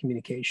 2-wire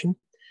communication.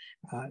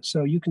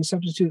 So you can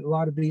substitute a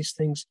lot of these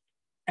things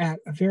at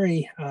a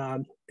very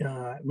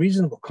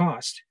reasonable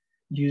cost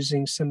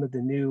using some of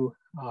the new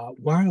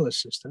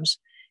wireless systems.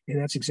 And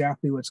that's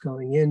exactly what's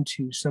going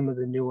into some of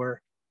the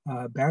newer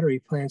battery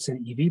plants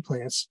and EV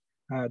plants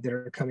that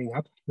are coming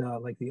up,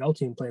 like the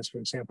Ultium plants, for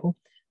example.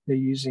 They're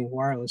using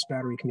wireless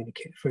battery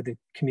for the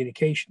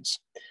communications.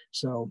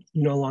 So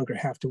you no longer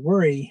have to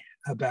worry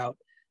about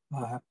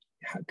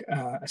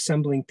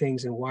assembling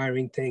things and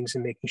wiring things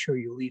and making sure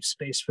you leave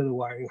space for the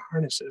wiring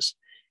harnesses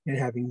and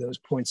having those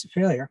points of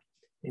failure.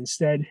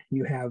 Instead,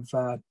 you have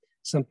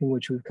something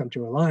which we've come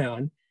to rely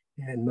on,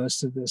 and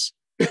most of this,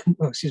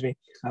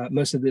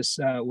 most of this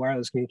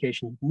wireless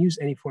communication, you can use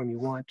any form you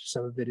want.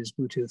 Some of it is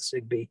Bluetooth,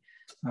 Zigbee,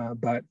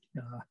 but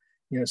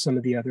some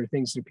of the other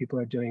things that people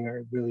are doing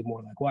are really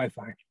more like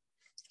Wi-Fi.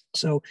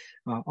 So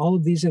all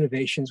of these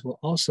innovations will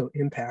also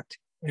impact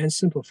and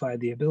simplify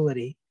the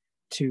ability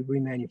to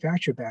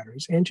remanufacture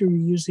batteries and to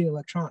reuse the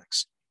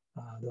electronics.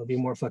 There'll be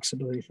more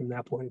flexibility from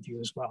that point of view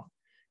as well.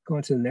 Go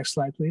on to the next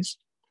slide, please.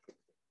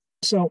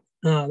 So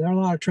there are a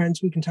lot of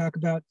trends we can talk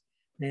about,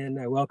 and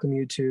I welcome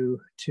you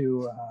to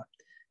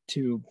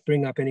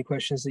bring up any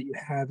questions that you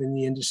have in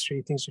the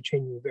industry. Things are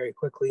changing very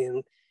quickly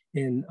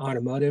in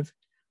automotive.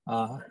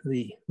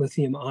 The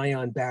lithium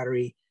ion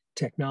battery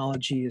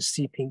technology is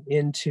seeping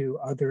into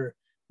other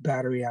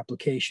battery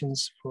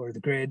applications for the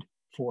grid,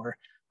 for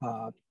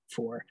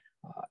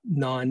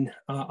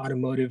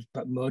non-automotive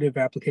but motive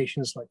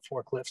applications like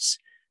forklifts,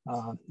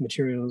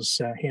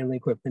 materials handling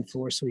equipment,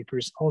 floor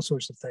sweepers, all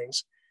sorts of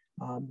things.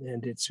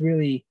 And it's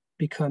really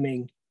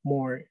becoming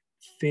more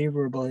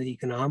favorable and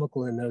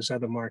economical in those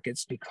other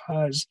markets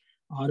because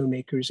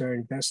automakers are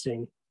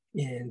investing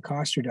in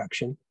cost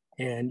reduction,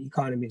 and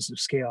economies of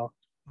scale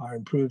are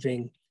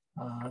improving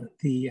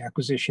the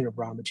acquisition of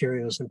raw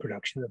materials and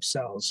production of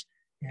cells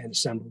and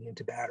assembly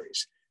into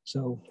batteries.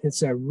 So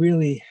it's a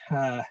really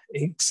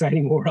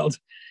exciting world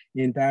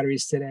in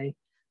batteries today.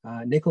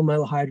 Nickel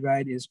metal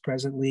hydride is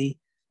presently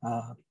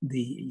a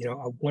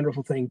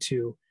wonderful thing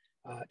to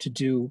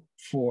do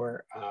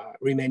for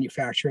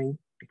remanufacturing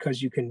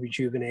because you can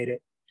rejuvenate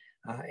it,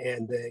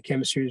 and the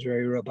chemistry is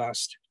very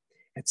robust.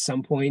 At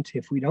some point,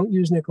 if we don't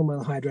use nickel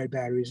metal hydride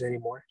batteries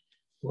anymore,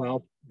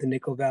 well, the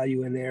nickel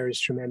value in there is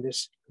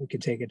tremendous. We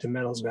could take it to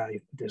metals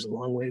value. There's a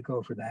long way to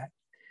go for that.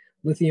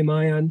 Lithium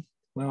ion,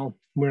 well,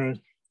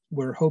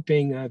 we're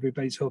hoping,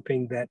 everybody's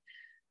hoping that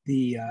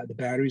the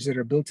batteries that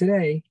are built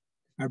today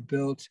are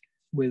built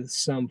with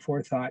some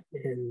forethought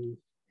and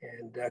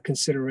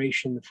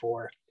consideration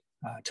for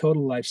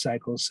total life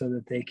cycles so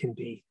that they can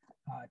be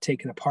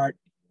taken apart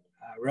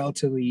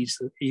relatively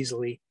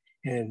easily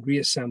and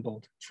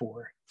reassembled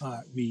for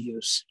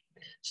reuse.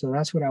 So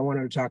that's what I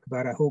wanted to talk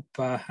about. I hope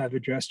I've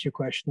addressed your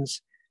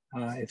questions.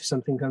 If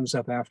something comes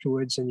up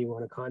afterwards and you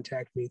want to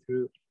contact me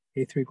through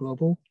A3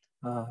 Global,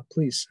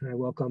 please, I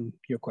welcome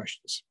your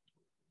questions.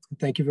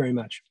 Thank you very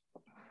much.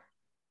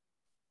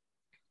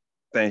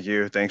 Thank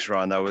you. Thanks,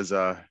 Ron. That was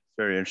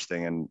very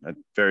interesting and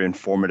very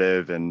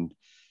informative and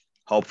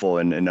helpful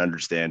in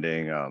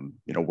understanding,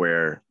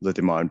 where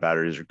lithium-ion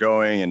batteries are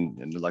going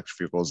and electric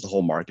vehicles, the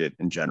whole market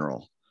in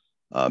general.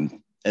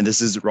 And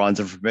this is Ron's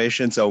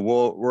information. So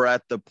we're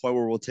at the point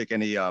where we'll take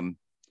any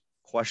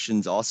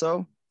questions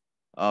also.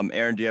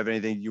 Aaron, do you have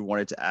anything you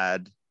wanted to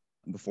add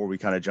before we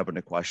kind of jump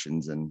into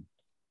questions? And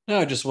no,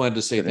 I just wanted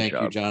to say thank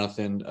you,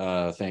 Jonathan.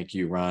 Thank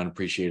you, Ron.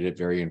 Appreciate it.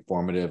 Very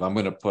informative. I'm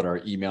going to put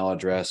our email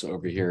address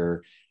over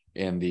here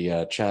in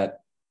the chat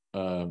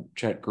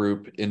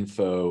group,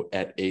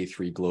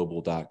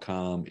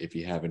 info@a3global.com, if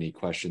you have any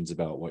questions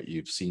about what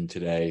you've seen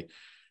today.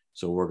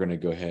 So we're going to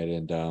go ahead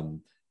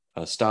and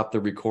stop the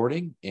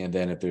recording. And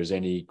then if there's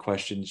any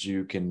questions,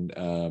 you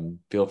can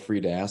feel free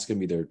to ask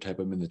them, either type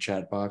them in the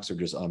chat box or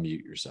just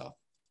unmute yourself.